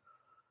had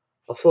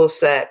a full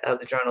set of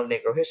the Journal of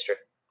Negro History.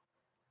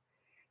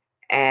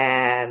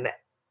 And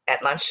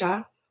at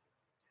lunchtime,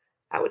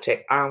 I would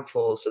take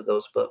armfuls of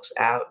those books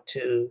out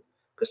to,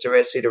 because the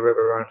Red Cedar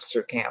River runs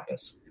through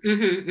campus.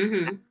 Mm-hmm.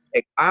 Mm-hmm.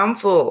 Take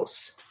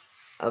armfuls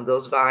of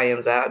those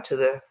volumes out to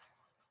the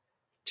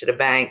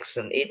banks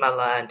and eat my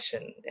lunch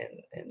and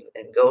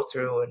go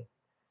through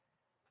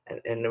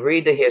and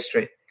read the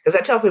history. Because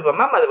I tell people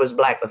my mother was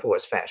black before it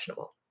was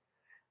fashionable.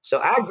 So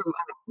I grew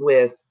up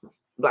with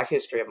black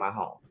history in my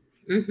home.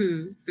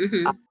 Mm-hmm. Uh,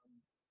 Mm-hmm.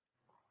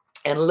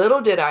 And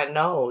little did I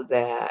know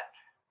that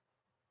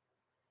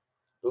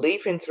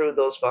leafing through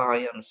those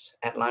volumes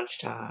at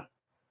lunchtime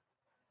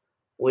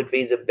would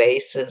be the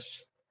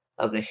basis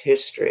of the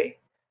history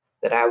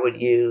that I would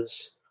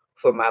use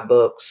for my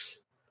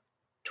books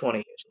 20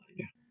 years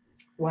later.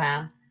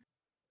 Wow.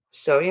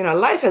 So,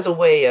 life has a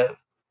way of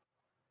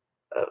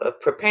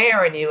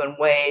preparing you in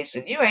ways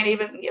and you don't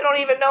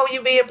even know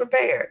you being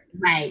prepared.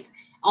 Right.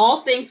 All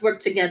things work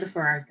together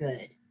for our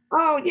good.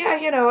 Oh yeah,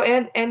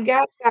 and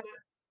God's got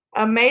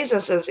an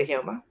amazing sense of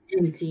humor.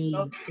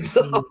 Indeed.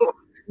 So Indeed.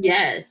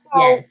 Yes. so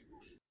Yes.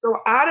 so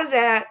out of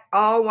that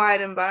all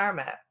white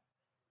environment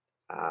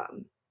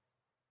um,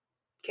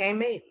 came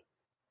me.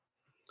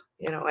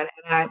 And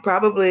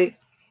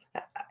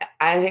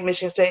I think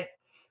Michigan State,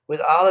 with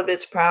all of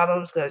its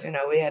problems, because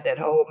we had that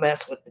whole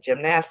mess with the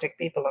gymnastic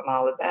people and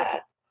all of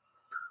that,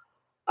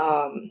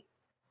 um,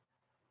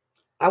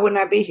 I would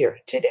not be here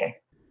today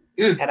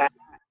Mm. had I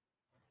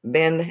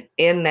been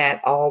in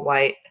that all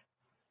white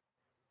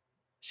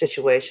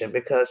situation.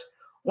 Because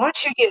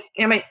once you get,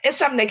 I mean, it's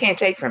something they can't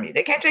take from you.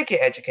 They can't take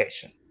your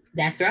education.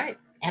 That's right.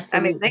 I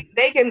mean, Absolutely.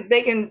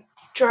 they can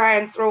try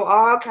and throw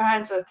all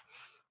kinds of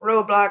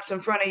roadblocks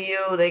in front of you.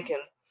 They can,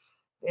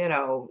 you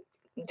know,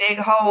 dig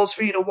holes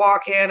for you to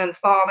walk in and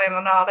fall in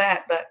and all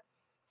that, but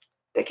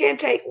they can't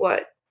take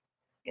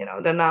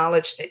the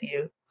knowledge that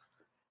you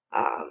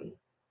um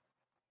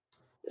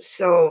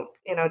so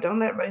don't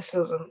let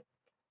racism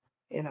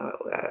you know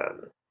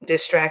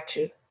distract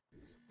you.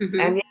 Mm-hmm.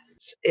 And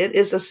yes, it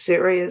is a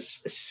serious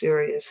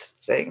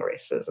thing,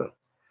 racism.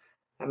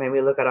 I mean,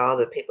 we look at all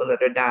the people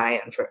that are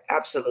dying for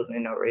absolutely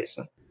no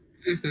reason,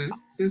 Mm-hmm.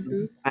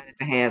 Mm-hmm. right at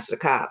the hands of the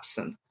cops,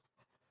 and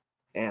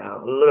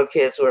little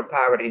kids who are in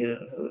poverty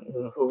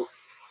who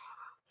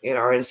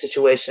are in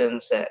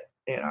situations that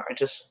are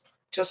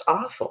just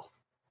awful.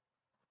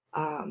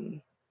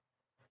 um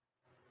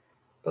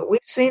but we've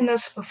seen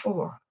this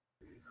before.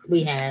 We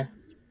We've seen have.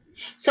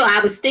 So I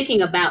was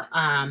thinking about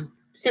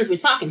since we're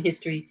talking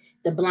history,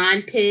 the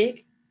blind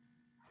pig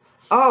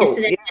Oh,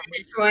 incident yeah.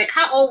 in Detroit.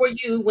 How old were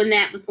you when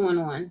that was going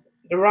on?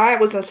 The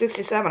riot was in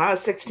 '67. I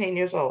was 16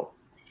 years old.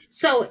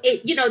 So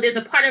there's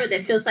a part of it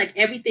that feels like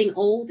everything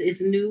old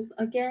is new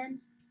again.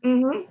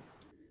 Hmm.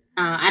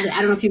 I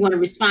don't know if you want to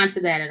respond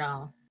to that at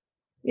all.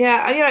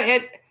 Yeah,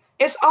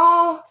 it's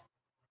all.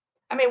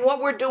 I mean,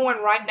 what we're doing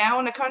right now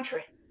in the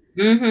country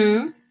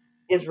Mm-hmm.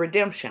 is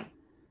redemption.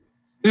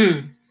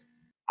 Mm.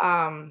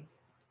 Um,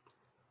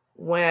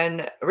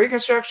 when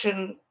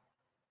Reconstruction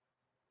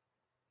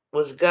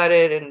was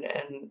gutted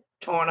and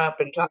torn up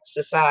and tossed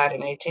aside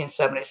in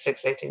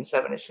 1876,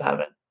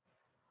 1877,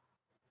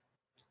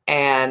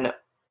 and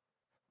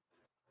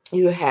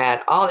you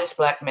had all these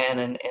black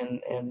men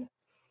in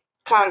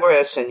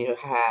Congress, and you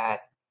had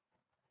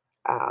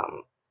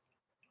um,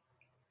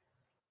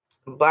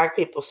 black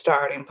people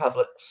starting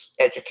public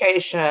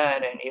education,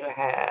 and you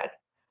had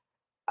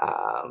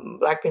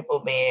black people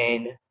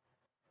being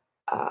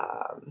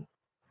um,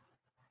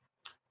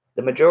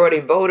 the majority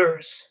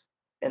voters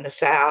in the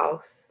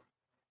South,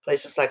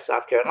 places like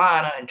South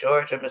Carolina and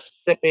Georgia,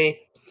 Mississippi.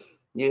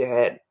 You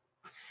had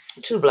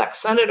two black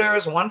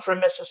senators, one from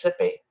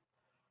Mississippi,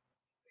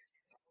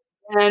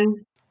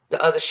 and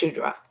the other shoe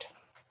dropped.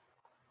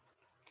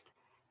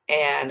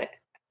 And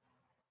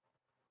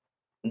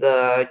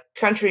the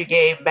country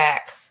gave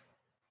back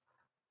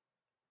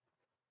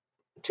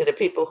to the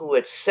people who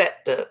had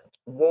set the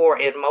war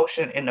in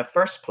motion in the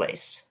first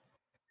place,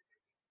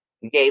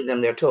 gave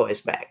them their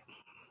toys back.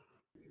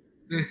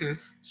 Mm-hmm.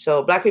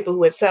 So black people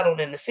who had settled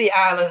in the Sea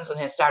Islands and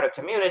had started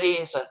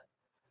communities and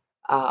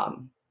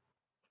um,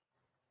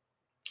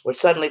 were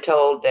suddenly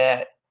told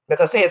that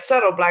because they had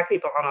settled black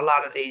people on a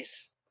lot of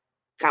these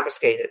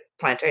confiscated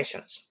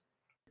plantations.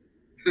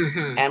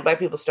 Mm-hmm. And black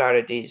people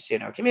started these,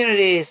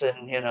 communities,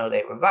 and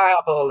they were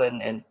viable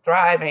and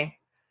thriving.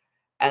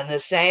 And the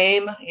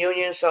same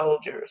Union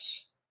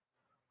soldiers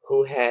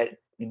who had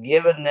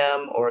given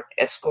them or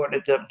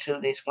escorted them to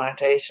these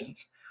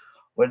plantations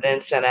were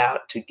then sent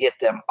out to get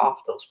them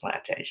off those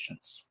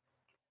plantations.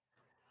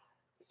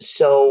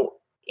 So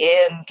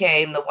in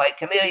came the White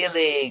Camellia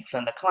Leagues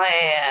and the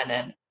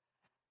Klan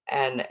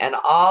and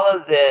all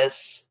of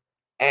this,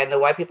 and the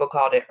white people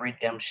called it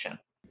redemption.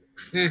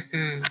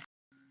 Mm-hmm.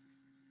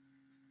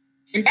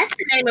 And that's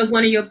the name of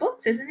one of your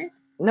books, isn't it?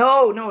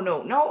 No, no,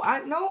 no, no.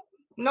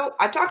 No.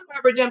 I talk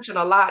about redemption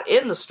a lot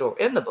in the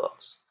story, in the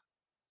books.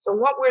 So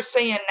what we're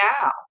seeing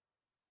now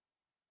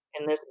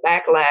in this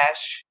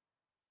backlash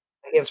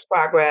against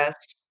progress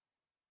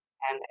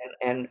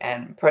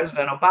and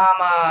President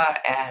Obama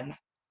and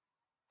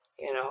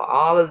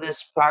all of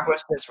this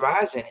progress that's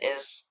rising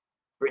is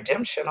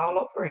redemption all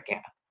over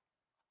again.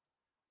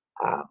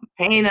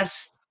 Paying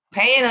us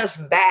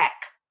back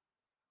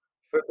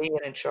for being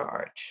in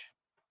charge,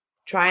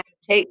 trying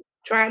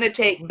to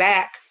take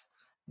back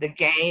the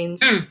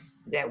gains Mm.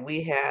 that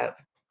we have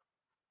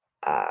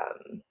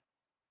um,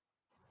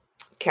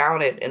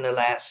 counted in the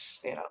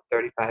last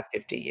 35,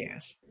 50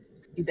 years.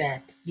 You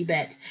bet. You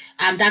bet.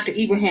 Dr.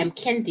 Ibrahim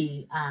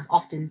Kendi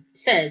often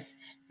says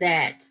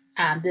that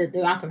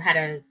the author of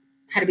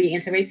How to Be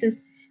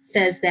Anti-Racist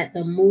says that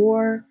the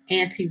more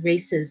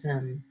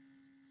anti-racism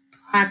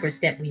progress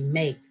that we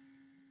make,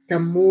 the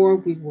more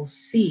we will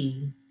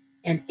see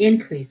an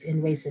increase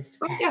in racist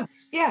Oh yeah,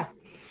 acts. yeah,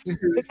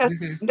 Mm-hmm, because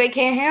mm-hmm, they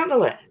can't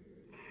handle it.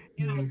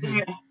 mm-hmm.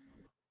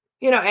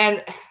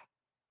 And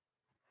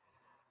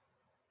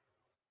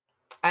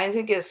I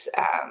think there's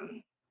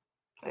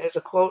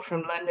a quote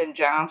from Lyndon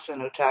Johnson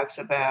who talks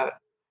about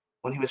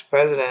when he was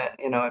president.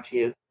 If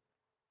you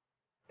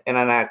and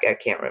I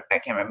can't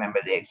remember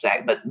the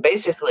exact, but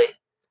basically,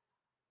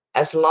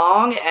 as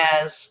long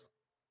as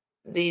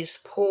these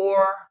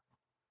poor,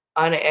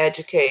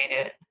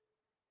 uneducated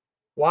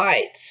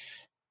whites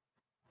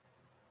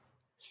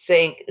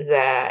think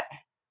that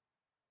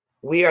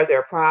we are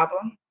their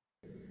problem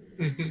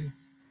Mm-hmm.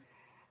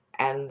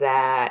 and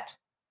that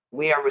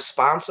we are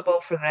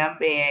responsible for them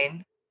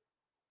being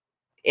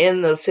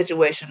in the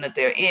situation that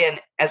they're in,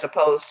 as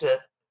opposed to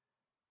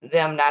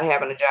them not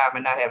having a job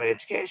and not having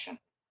education,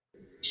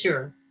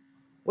 Sure.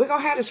 we're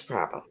going to have this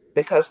problem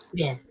because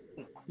Yes.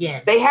 they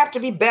Yes. have to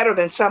be better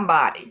than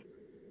somebody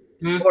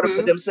in order for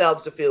Mm-hmm.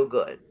 themselves to feel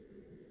good.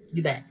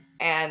 You bet.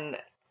 And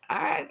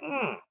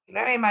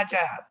that ain't my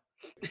job.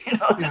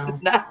 It's No.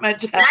 not my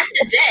job. Not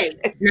today.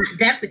 Not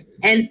definitely.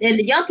 And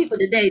the young people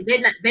today, they're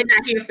not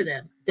here for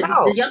them. The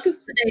No, young people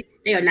today,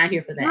 they are not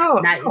here for that. no,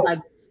 Not no. like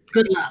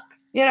good luck.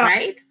 You know,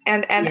 Right?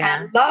 and I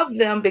Yeah. love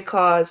them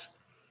because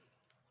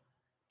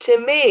to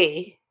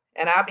me,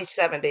 and I'll be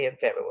 70 in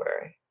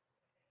February,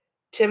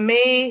 to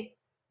me,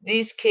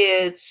 these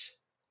kids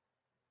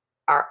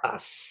are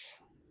us.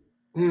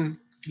 Mm,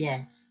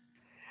 yes.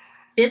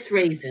 This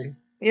reason.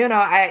 And we had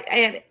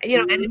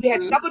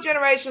a Mm-hmm. couple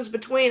generations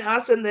between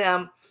us and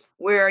them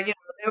where,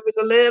 there was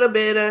a little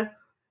bit of,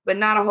 but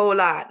not a whole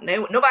lot.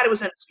 Nobody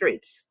was in the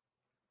streets.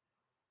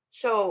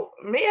 So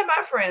me and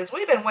my friends,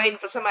 we've been waiting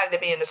for somebody to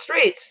be in the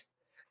streets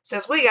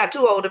since we got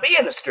too old to be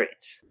in the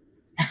streets.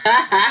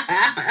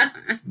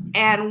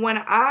 And when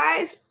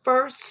I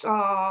first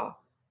saw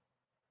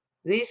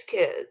these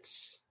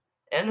kids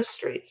in the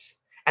streets,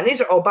 and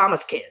these are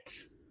Obama's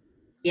kids.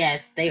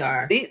 Yes, they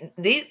are.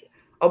 These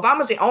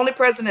Obama's the only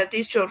president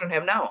these children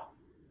have known.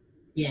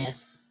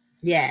 Yes.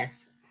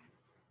 Yes.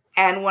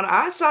 And when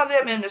I saw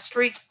them in the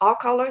streets, all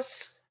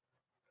colors,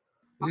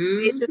 Hmm.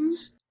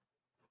 ages,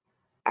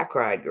 I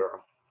cried,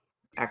 girl.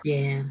 I,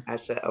 Yeah. I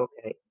said,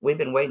 okay, we've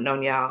been waiting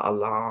on y'all a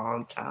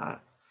long time.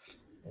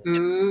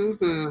 Hmm.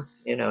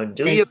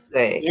 Do your Say,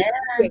 thing. yeah,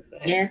 Do your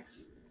thing. yeah.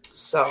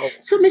 So,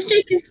 So, Miss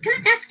Jenkins, can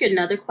I ask you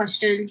another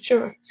question?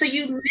 sure. So,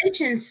 you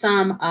mentioned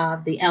some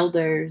of the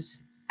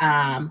elders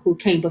who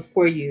came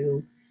before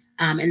you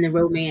in the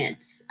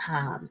romance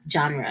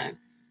genre,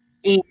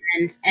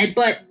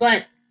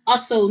 but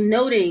also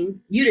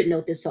noting you didn't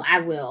note this, so I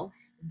will,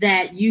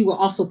 that you were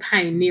also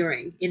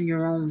pioneering in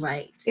your own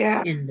right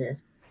Yeah. in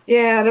this.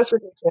 Yeah, that's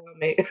what they tell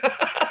me.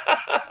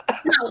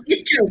 No,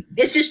 it's true.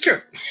 It's just true.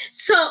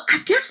 So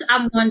I guess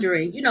I'm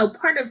wondering,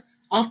 part of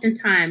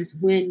oftentimes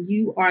when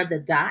you are the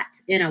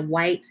dot in a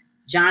white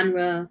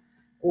genre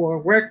or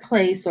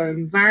workplace or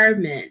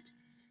environment,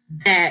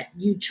 that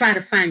you try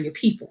to find your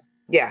people.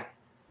 Yeah.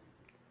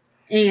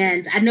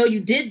 And I know you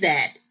did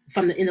that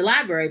in the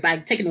library by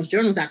taking those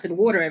journals out to the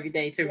water every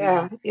day to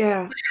Yeah. read.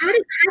 Yeah. But how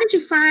did you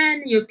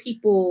find your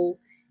people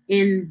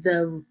in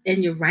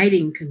your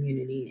writing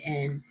community,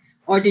 and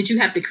or did you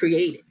have to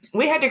create it?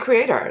 We had to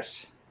create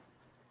ours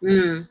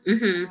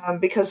Mm-hmm.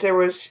 because there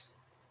was,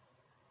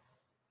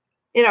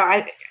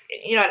 I,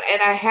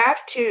 and I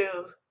have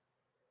to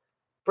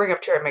bring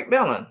up Terry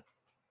McMillan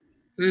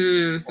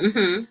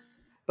Mm-hmm.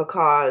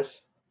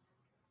 because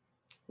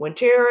when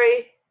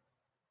Terry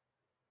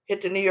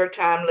hit the New York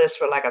Times list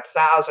for like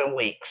 1,000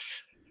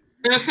 weeks,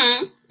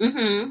 Mm-hmm.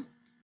 Mm-hmm.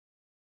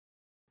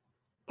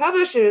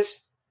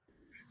 publishers,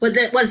 But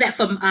that was that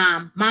from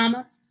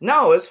Mama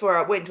no, it's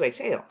for Waiting to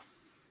Exhale.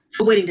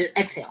 for Waiting to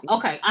Exhale.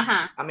 Okay.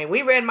 Uh-huh. I mean,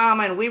 we read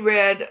Mama and we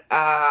read,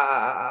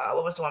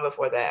 what was the one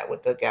before that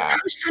with the guy? I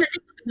was trying to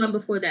think what the one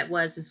before that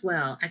was as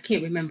well. I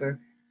can't remember.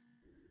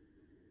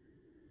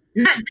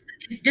 Not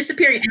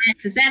Disappearing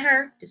Acts. Is that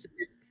her?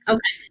 Okay.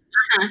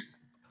 Uh-huh.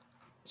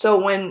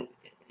 So when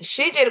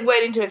she did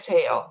Waiting to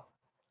Exhale,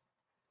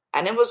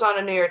 and it was on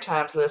the New York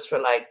Times list for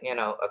like,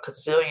 a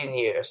gazillion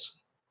years,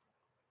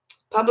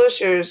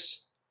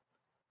 publishers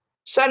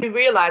suddenly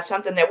realized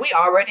something that we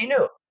already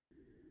knew.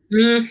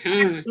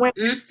 Mm-hmm. When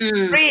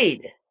Mm-hmm. we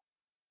read,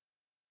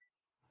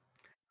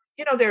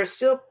 there are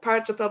still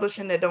parts of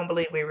publishing that don't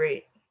believe we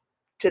read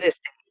to this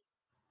day.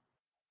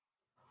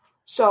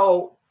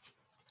 So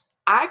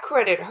I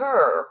credit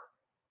her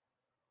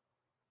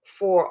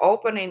for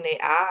opening the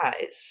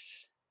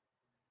eyes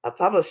of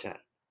publishing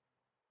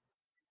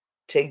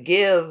to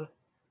give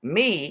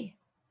me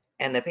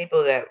and the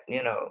people that,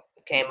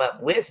 came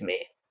up with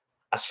me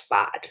a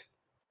spot.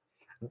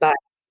 But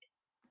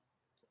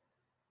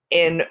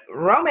in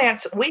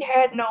romance, we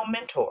had no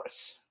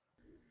mentors.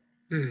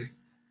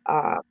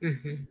 Uh,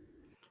 Mm-hmm.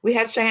 we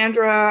had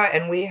Sandra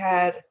and we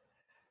had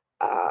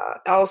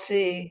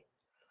Elsie,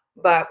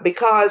 but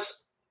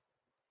because,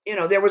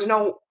 there was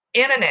no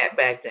internet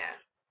back then,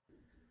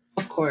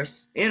 Of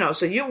course.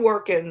 so you're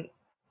working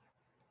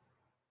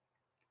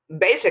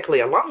basically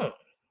alone.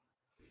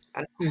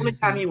 And the only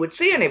time Mm-hmm. you would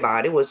see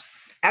anybody was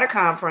at a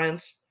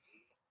conference.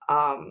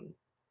 Um,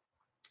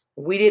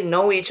 we didn't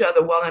know each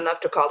other well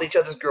enough to call each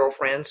other's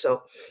girlfriends,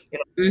 so no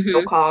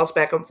Mm-hmm. calls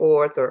back and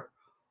forth or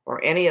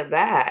any of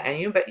that.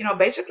 And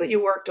basically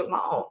you worked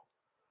alone.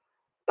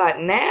 But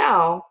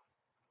now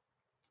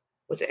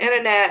with the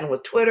internet and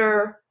with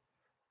Twitter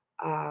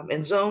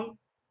and Zoom,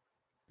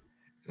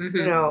 you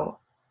Mm-hmm. know,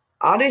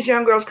 all these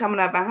young girls coming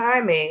up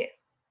behind me,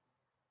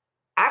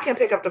 I can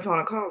pick up the phone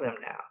and call them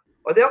now,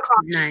 or they'll call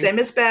me and say, Nice.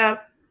 Miss Bev,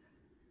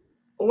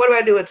 what do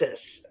I do with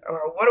this, or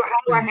how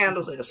do I Mm-hmm.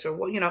 handle this,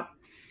 or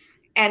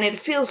and it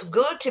feels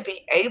good to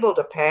be able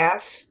to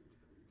pass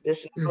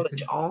this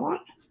knowledge Mm-hmm. on.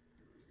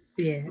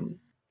 Yes.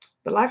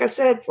 But like I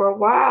said, for a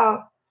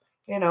while,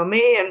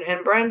 me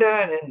and Brenda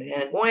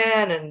and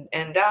Gwen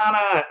and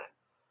Donna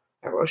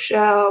and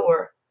Rochelle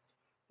were,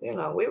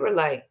 we were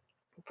like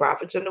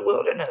prophets in the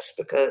wilderness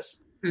because,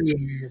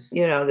 Yes.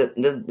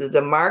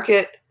 the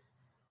market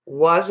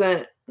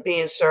wasn't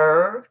being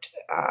served.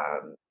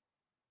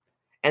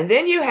 And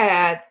then you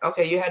had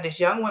these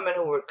young women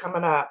who were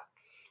coming up,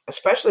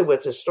 especially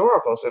with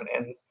historicals.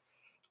 And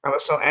I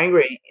was so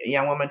angry. A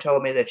young woman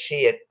told me that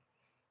she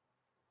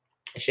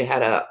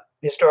had a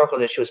historical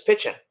that she was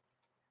pitching.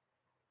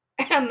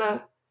 And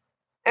the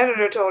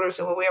editor told her,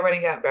 so well, we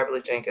already got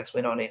Beverly Jenkins.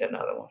 We don't need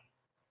another one.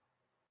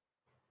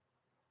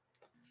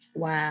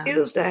 Wow.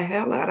 Excuse the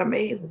hell out of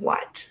me.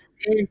 What?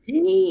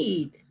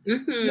 Indeed. More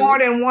Mm-hmm.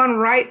 than one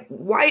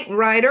white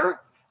writer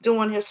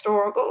doing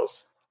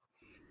historicals.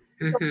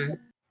 Mm-hmm.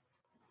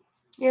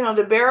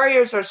 The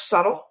barriers are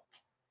subtle,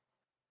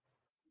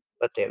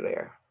 but they're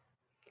there.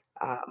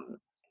 Um,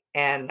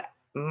 and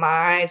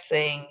my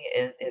thing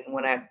is, and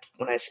when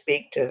I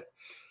speak to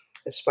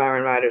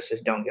aspiring writers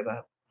is don't give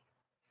up.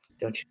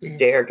 Don't you Yes.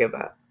 dare give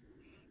up.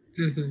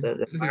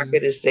 The Mm-hmm.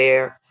 market is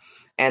there,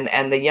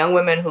 and the young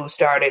women who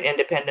started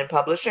independent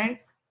publishing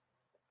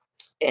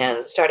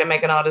and started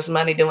making all this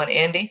money doing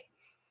indie,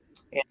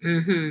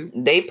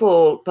 Mm-hmm. they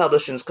pulled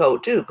publishing's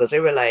code too because they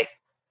were like,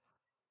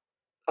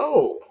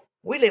 "Oh,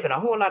 we leaving a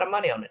whole lot of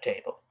money on the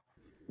table.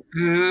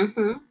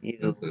 Mm-hmm. You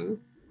Mm-hmm.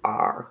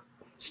 are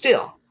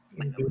still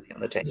leaving Mm-hmm. money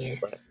on the table."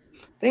 But Yes.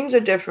 things are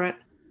different.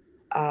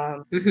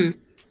 Um, Mm-hmm.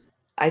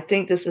 I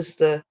think this is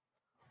the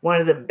one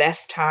of the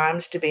best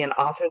times to be an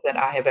author that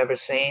I have ever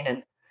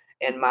seen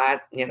in my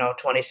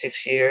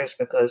 26 years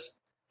because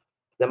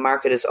the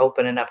market is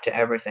opening up to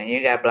everything.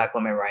 You got black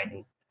women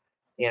writing,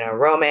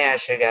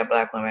 romance. You got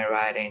black women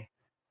writing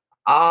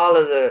all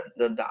of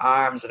the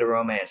arms of the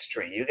romance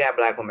tree. You got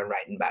black women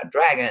writing about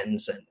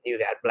dragons, and you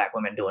got black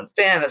women doing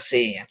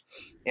fantasy.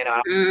 And I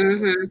was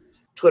Mm-hmm.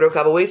 on Twitter a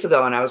couple weeks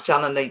ago, and I was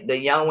telling the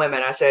young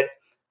women, I said,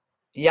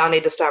 y'all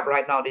need to stop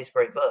writing all these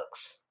great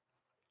books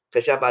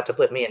because y'all about to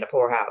put me in the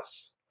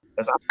poorhouse.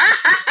 Because I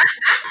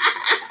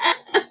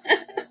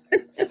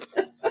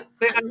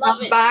love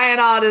I'm it. buying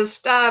all this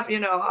stuff,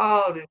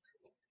 all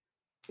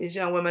these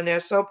young women, they're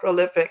so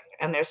prolific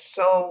and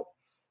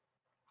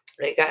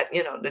they got,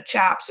 the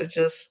chops are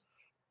just,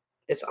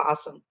 it's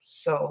awesome.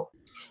 So,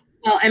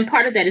 Well, and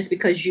part of that is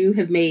because you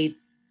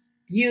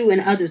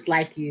and others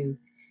like you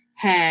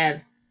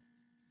have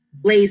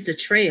blazed a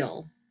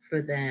trail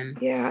for them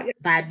yeah,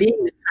 by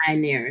being the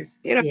pioneers.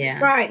 Yeah.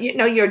 try,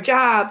 your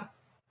job,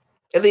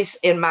 at least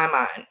in my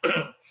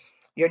mind,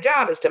 your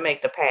job is to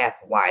make the path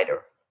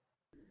wider.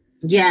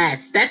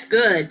 Yes, that's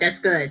good. That's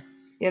good.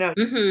 Your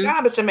Mm-hmm.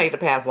 job is to make the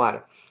path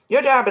wider.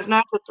 Your job is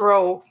not to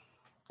throw,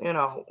 you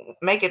know,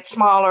 make it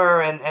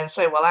smaller and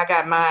say, well, I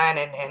got mine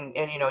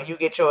and you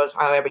get yours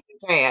however you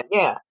can.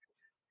 Yeah.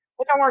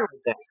 It don't work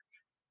like that.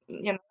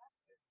 You know.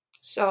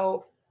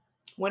 So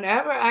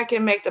whenever I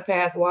can make the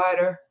path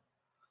wider,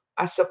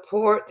 I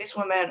support these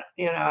women,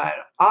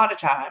 all the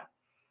time.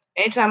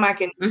 Anytime I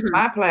can use Mm-hmm.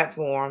 my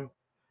platform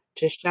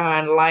to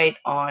shine light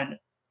on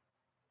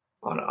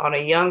a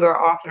younger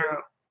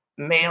author,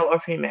 male or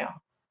female,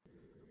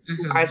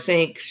 who I Mm-hmm.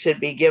 think should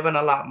be given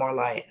a lot more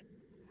light.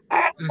 I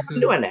had no problem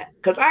Mm-hmm. doing that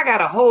because I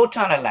got a whole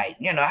ton of light.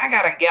 I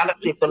got a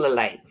galaxy full of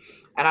light,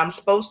 and I'm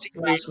supposed to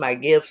use Right. my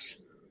gifts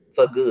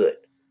for good.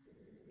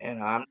 I'm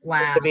not supposed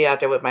Wow. to be out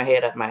there with my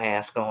head up my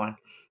ass going,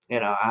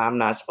 I'm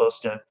not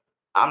supposed to.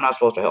 I'm not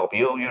supposed to help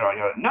you.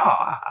 No,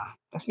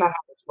 that's not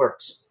how this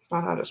works. It's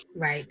not how this.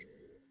 Right.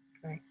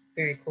 Right.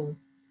 Very cool.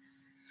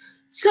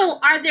 So,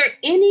 are there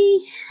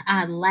any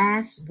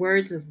last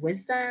words of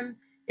wisdom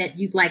that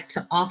you'd like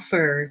to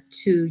offer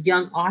to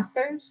young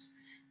authors,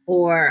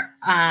 or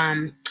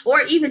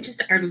even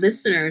just our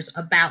listeners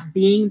about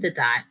being the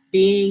dot,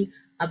 being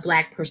a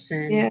black Yeah,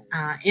 person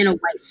in a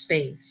white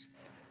space?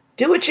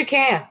 do what you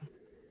can.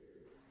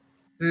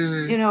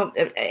 Mm,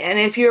 And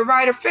if you're a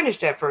writer, finish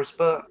that first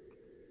book.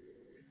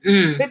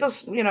 mm,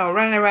 People's,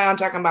 running around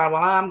talking about,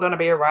 well, I'm going to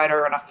be a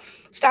writer, and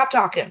stop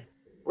talking.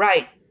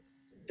 Write,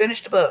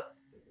 finish the book,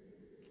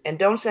 and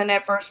don't send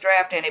that first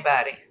draft to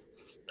anybody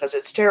because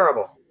it's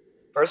terrible.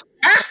 First,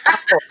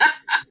 awful.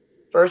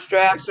 First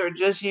drafts are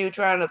just you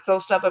trying to throw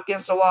stuff up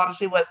against the wall to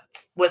see what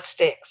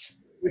sticks.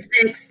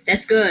 mistakes.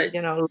 That's good.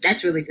 You know,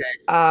 That's really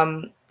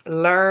good.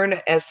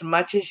 learn as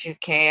much as you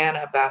can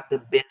about the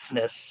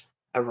business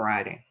of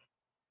writing.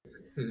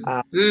 Mm,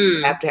 You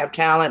mm, have to have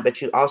talent,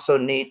 but you also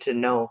need to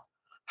know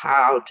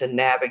how to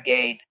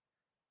navigate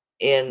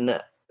in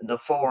the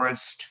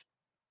forest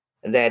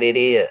that it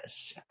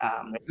is.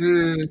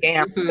 mm,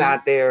 Scammers mm-hmm,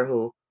 out there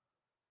who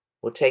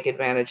will take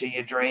advantage of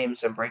your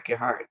dreams and break your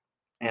heart,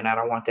 and I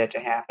don't want that to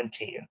happen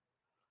to you.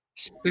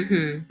 So,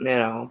 mm-hmm, you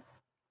know,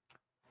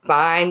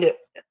 find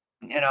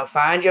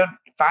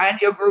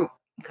find your group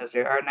because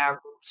there are now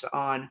groups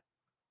on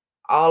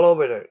all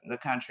over the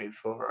country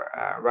for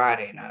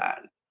writing.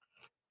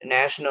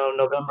 National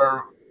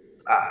November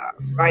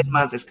Writing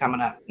Month is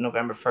coming up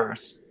November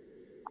 1st.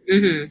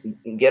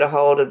 mm-hmm, Get a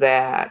hold of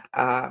that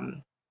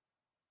and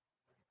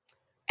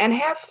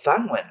have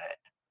fun with it.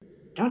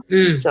 Don't take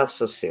mm, yourself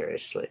so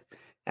seriously.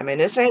 I mean,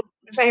 this ain't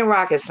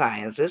rocket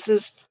science. This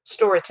is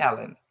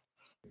storytelling.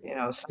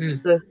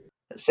 mm,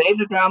 Save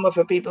the drama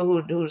for people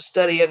who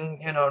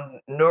studying,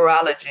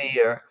 neurology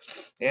or,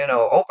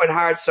 open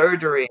heart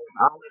surgery and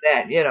all of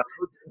that.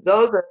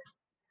 Those are,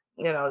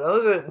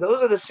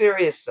 those are the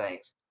serious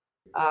things.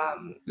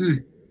 Um,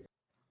 mm,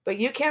 but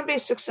you can be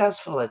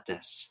successful at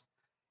this.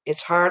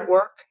 It's hard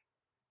work.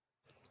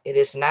 It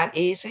is not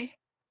easy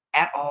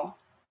at all.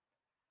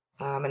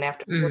 And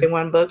after mm.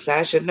 41 books,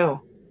 I should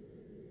know.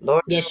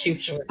 Lord Yes, you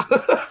should. knows.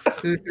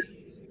 Mhm.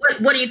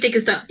 What do you think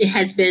it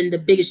has been the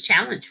biggest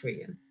challenge for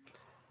you?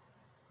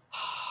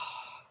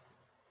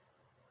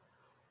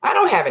 I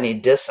don't have any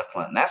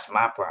discipline. That's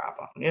my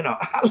problem.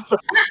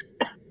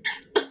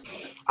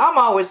 I'm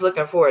always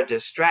looking for a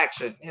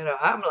distraction.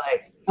 I'm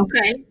like,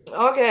 Okay.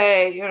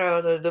 okay,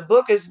 the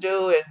book is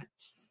due in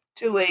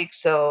 2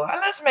 weeks, so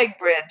let's make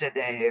bread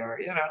today, or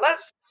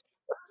let's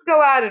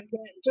go out and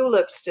plant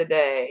tulips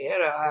today.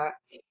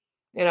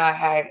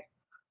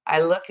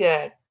 I look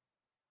at,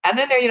 and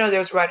then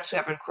there's writers who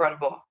have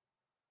incredible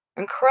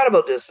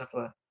incredible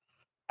discipline.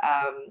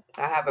 I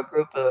have a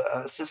group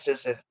of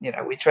sisters that,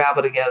 we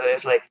travel together.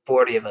 There's like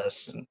 40 of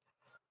us, and,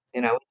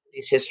 we do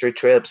these history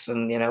trips,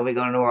 and, we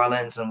go to New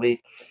Orleans, and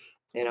we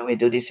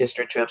do these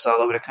history trips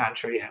all over the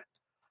country. And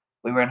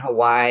we were in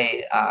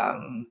Hawaii, I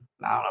don't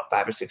know,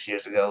 5 or 6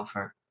 years ago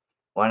for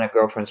one of her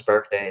girlfriend's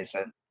birthdays,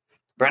 and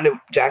Brenda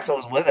Jackson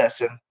was with us,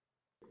 and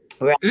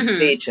we were at the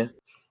beach, and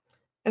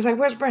it's like,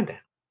 where's Brenda?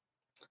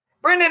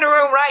 Brenda in the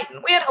room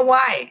writing. We in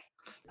Hawaii.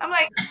 I'm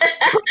like,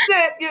 put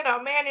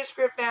that,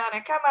 manuscript down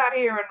and come out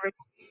here and read.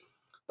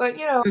 But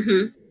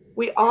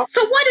we all.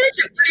 So what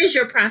is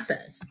your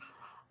process?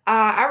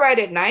 I write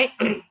at night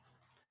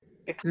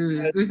because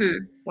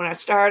Mm-hmm. when I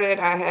started,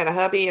 I had a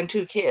hubby and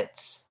 2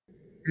 kids.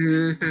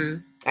 Mm-hmm.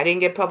 I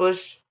didn't get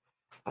published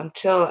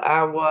until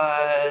I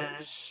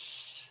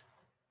was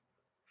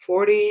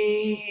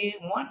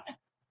 41.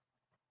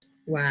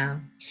 Wow.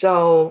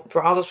 So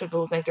for all those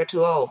people who think they're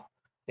too old,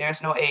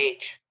 there's no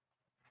age.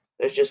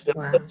 There's just good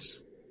Wow. books.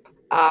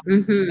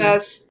 Mm-hmm.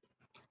 Because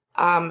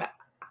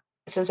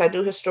since I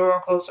do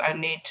historicals, I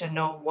need to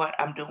know what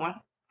I'm doing.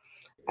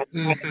 I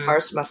try to Mm-hmm.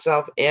 immerse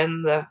myself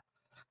in the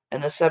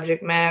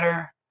subject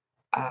matter,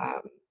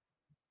 um,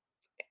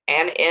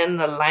 and in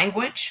the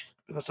language,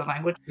 because the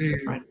language is Mm.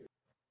 different.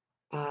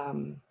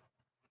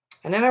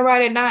 And then I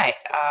write at night.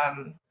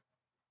 I'm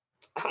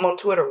on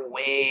Twitter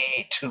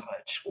way too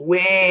much.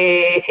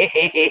 Way.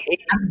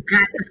 I've got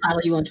to follow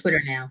you on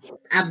Twitter now.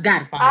 I've got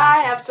to follow you on I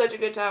Twitter. have such a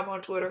good time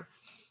on Twitter.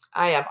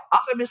 I am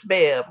author Miss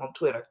Bev on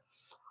Twitter.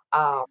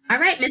 All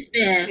right, Miss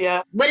Bev.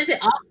 Yeah, What is it?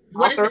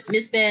 What is author it,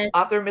 Miss Bev?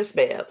 author Miss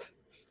Bev.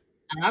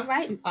 All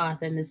right,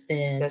 author Miss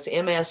Bev. That's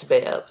MS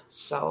Bev.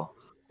 So,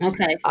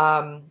 Okay.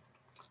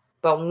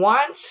 but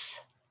once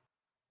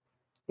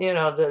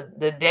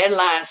the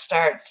deadline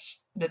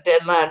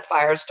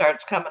fire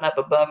starts coming up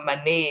above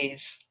my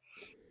knees,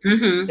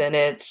 Mm-hmm. then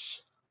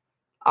it's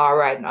all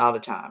right and all the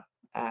time.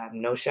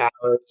 No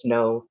showers,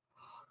 no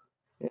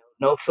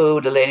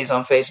food. The ladies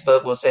on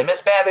Facebook will say, Miss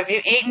Bev, have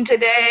you eaten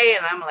today?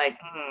 And I'm like,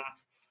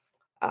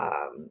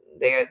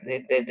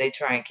 they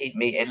try and keep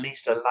me at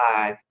least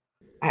alive.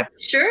 I have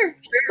Sure.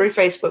 3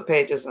 Sure. Facebook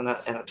pages and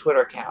a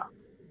Twitter account.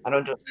 I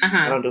don't do I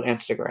Uh-huh. don't do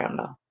Instagram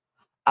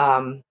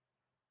though.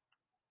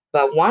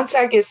 But once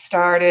I get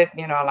started,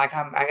 like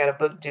I got a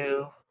book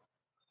due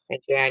in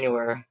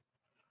January,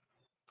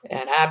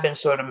 and I've been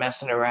sort of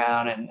messing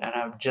around, and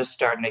I'm just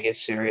starting to get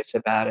serious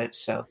about it.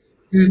 So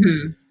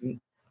Mm-hmm.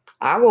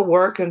 I will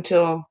work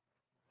until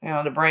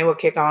the brain will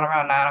kick on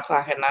around 9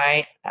 o'clock at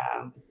night.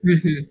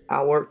 Mm-hmm.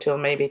 I'll work till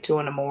maybe 2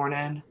 in the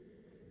morning.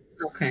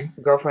 Okay.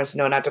 Girlfriends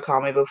know not to call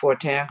me before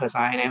 10 because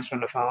I ain't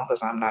answering the phone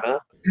because I'm not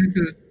up.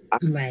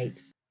 Mm-hmm. Right.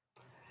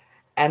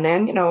 And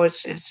then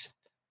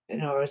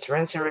it's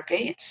rinse and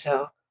repeat.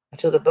 So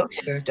until the book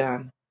gets Sure.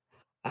 done,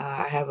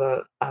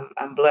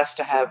 I'm blessed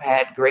to have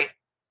had great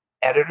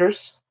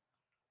editors.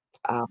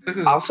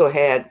 Mm-hmm. Also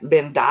had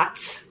Ben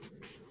Dots.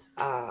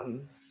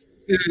 Um,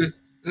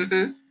 Mm-hmm.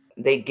 Mm-hmm.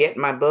 they get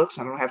my books.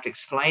 I don't have to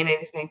explain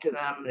anything to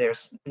them.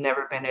 There's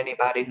never been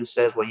anybody who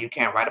says, "Well, you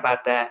can't write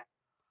about that."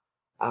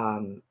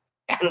 Um,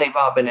 and they've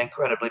all been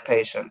incredibly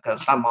patient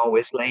because I'm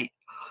always late.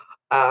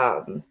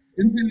 Um,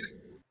 Mm-hmm.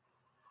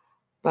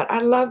 but I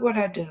love what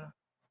I do.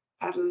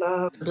 I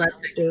love It's a what I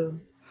blessing. do.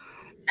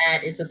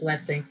 That is a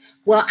blessing.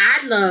 Well,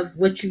 I love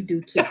what you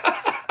do too.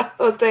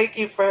 Well, thank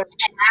you for.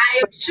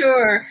 I am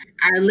sure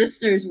our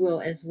listeners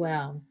will as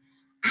well.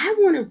 I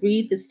want to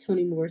read this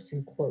Toni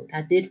Morrison quote.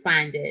 I did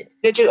find it.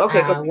 Did you?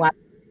 Okay, go. While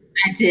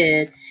I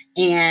did,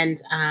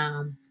 and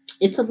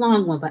it's a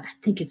long one, but I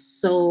think it's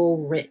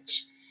so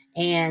rich,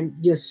 and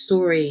your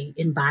story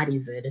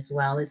embodies it as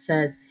well. It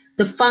says,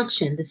 the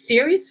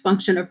serious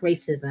function of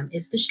racism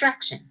is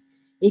distraction.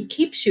 It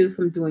keeps you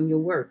from doing your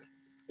work.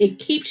 It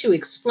keeps you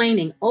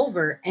explaining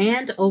over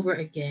and over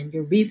again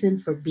your reason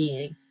for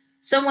being.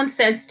 Someone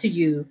says to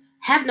you,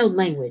 have no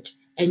language,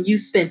 and you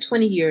spend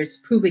 20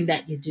 years proving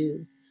that you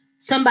do.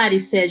 Somebody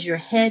says your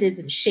head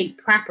isn't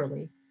shaped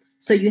properly,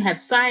 so you have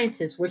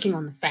scientists working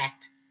on the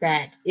fact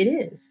that it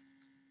is.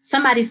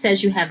 Somebody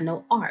says you have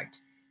no art,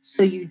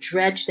 so you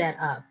dredge that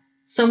up.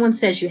 Someone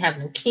says you have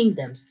no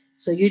kingdoms,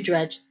 so you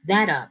dredge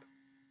that up.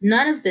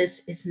 None of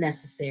this is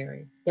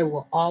necessary. There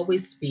will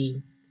always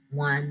be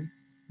one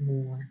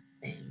more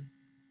thing.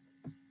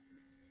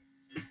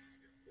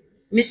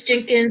 Miss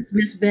Jenkins,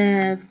 Miss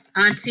Bev,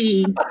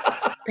 Auntie,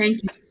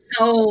 thank you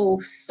so,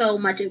 so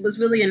much. It was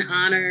really an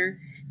honor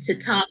to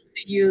talk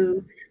to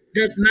you.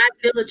 My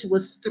village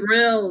was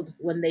thrilled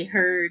when they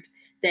heard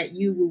that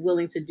you were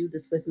willing to do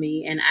this with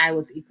me, and I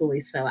was equally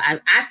so. I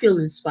feel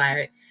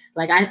inspired.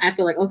 Like, I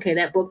feel like, okay,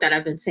 that book that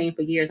I've been saying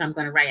for years I'm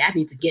going to write, I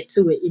need to get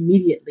to it Get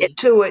immediately.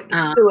 to it. Get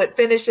Um, to it.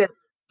 Finish it.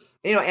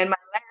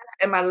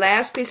 And my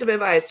last piece of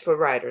advice for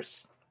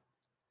writers: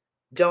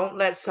 don't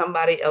let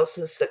somebody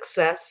else's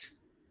success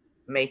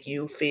make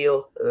you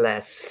feel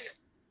less.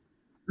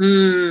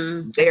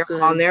 that's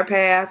They're on good. their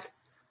path.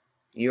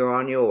 You're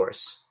on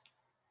yours.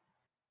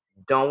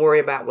 Don't worry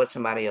about what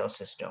somebody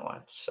else is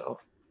doing. So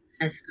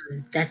That's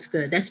good. That's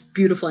good. That's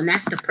beautiful. And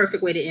that's the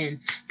perfect way to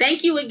end.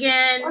 Thank you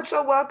again. You're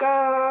so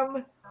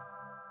welcome.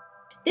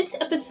 This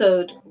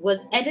episode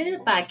was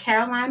edited by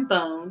Caroline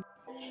Bone.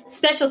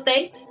 Special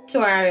thanks to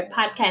our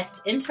podcast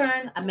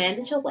intern,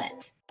 Amanda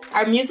Gillette.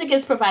 Our music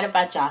is provided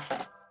by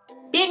Jaffa.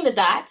 Being the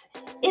Dot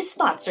is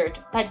sponsored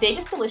by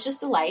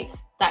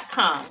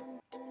DavisDeliciousDelights.com.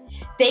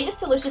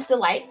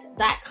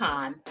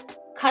 DavisDeliciousDelights.com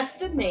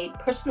custom-made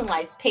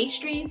personalized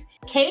pastries,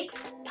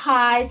 cakes,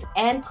 pies,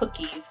 and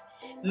cookies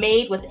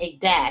made with a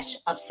dash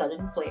of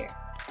Southern flair.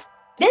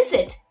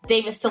 Visit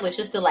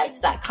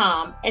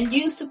DavisDeliciousDelights.com and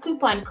use the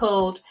coupon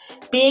code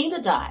Being the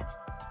Dot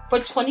for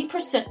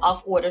 20%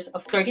 off orders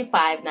of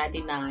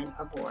 $35.99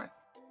 or more.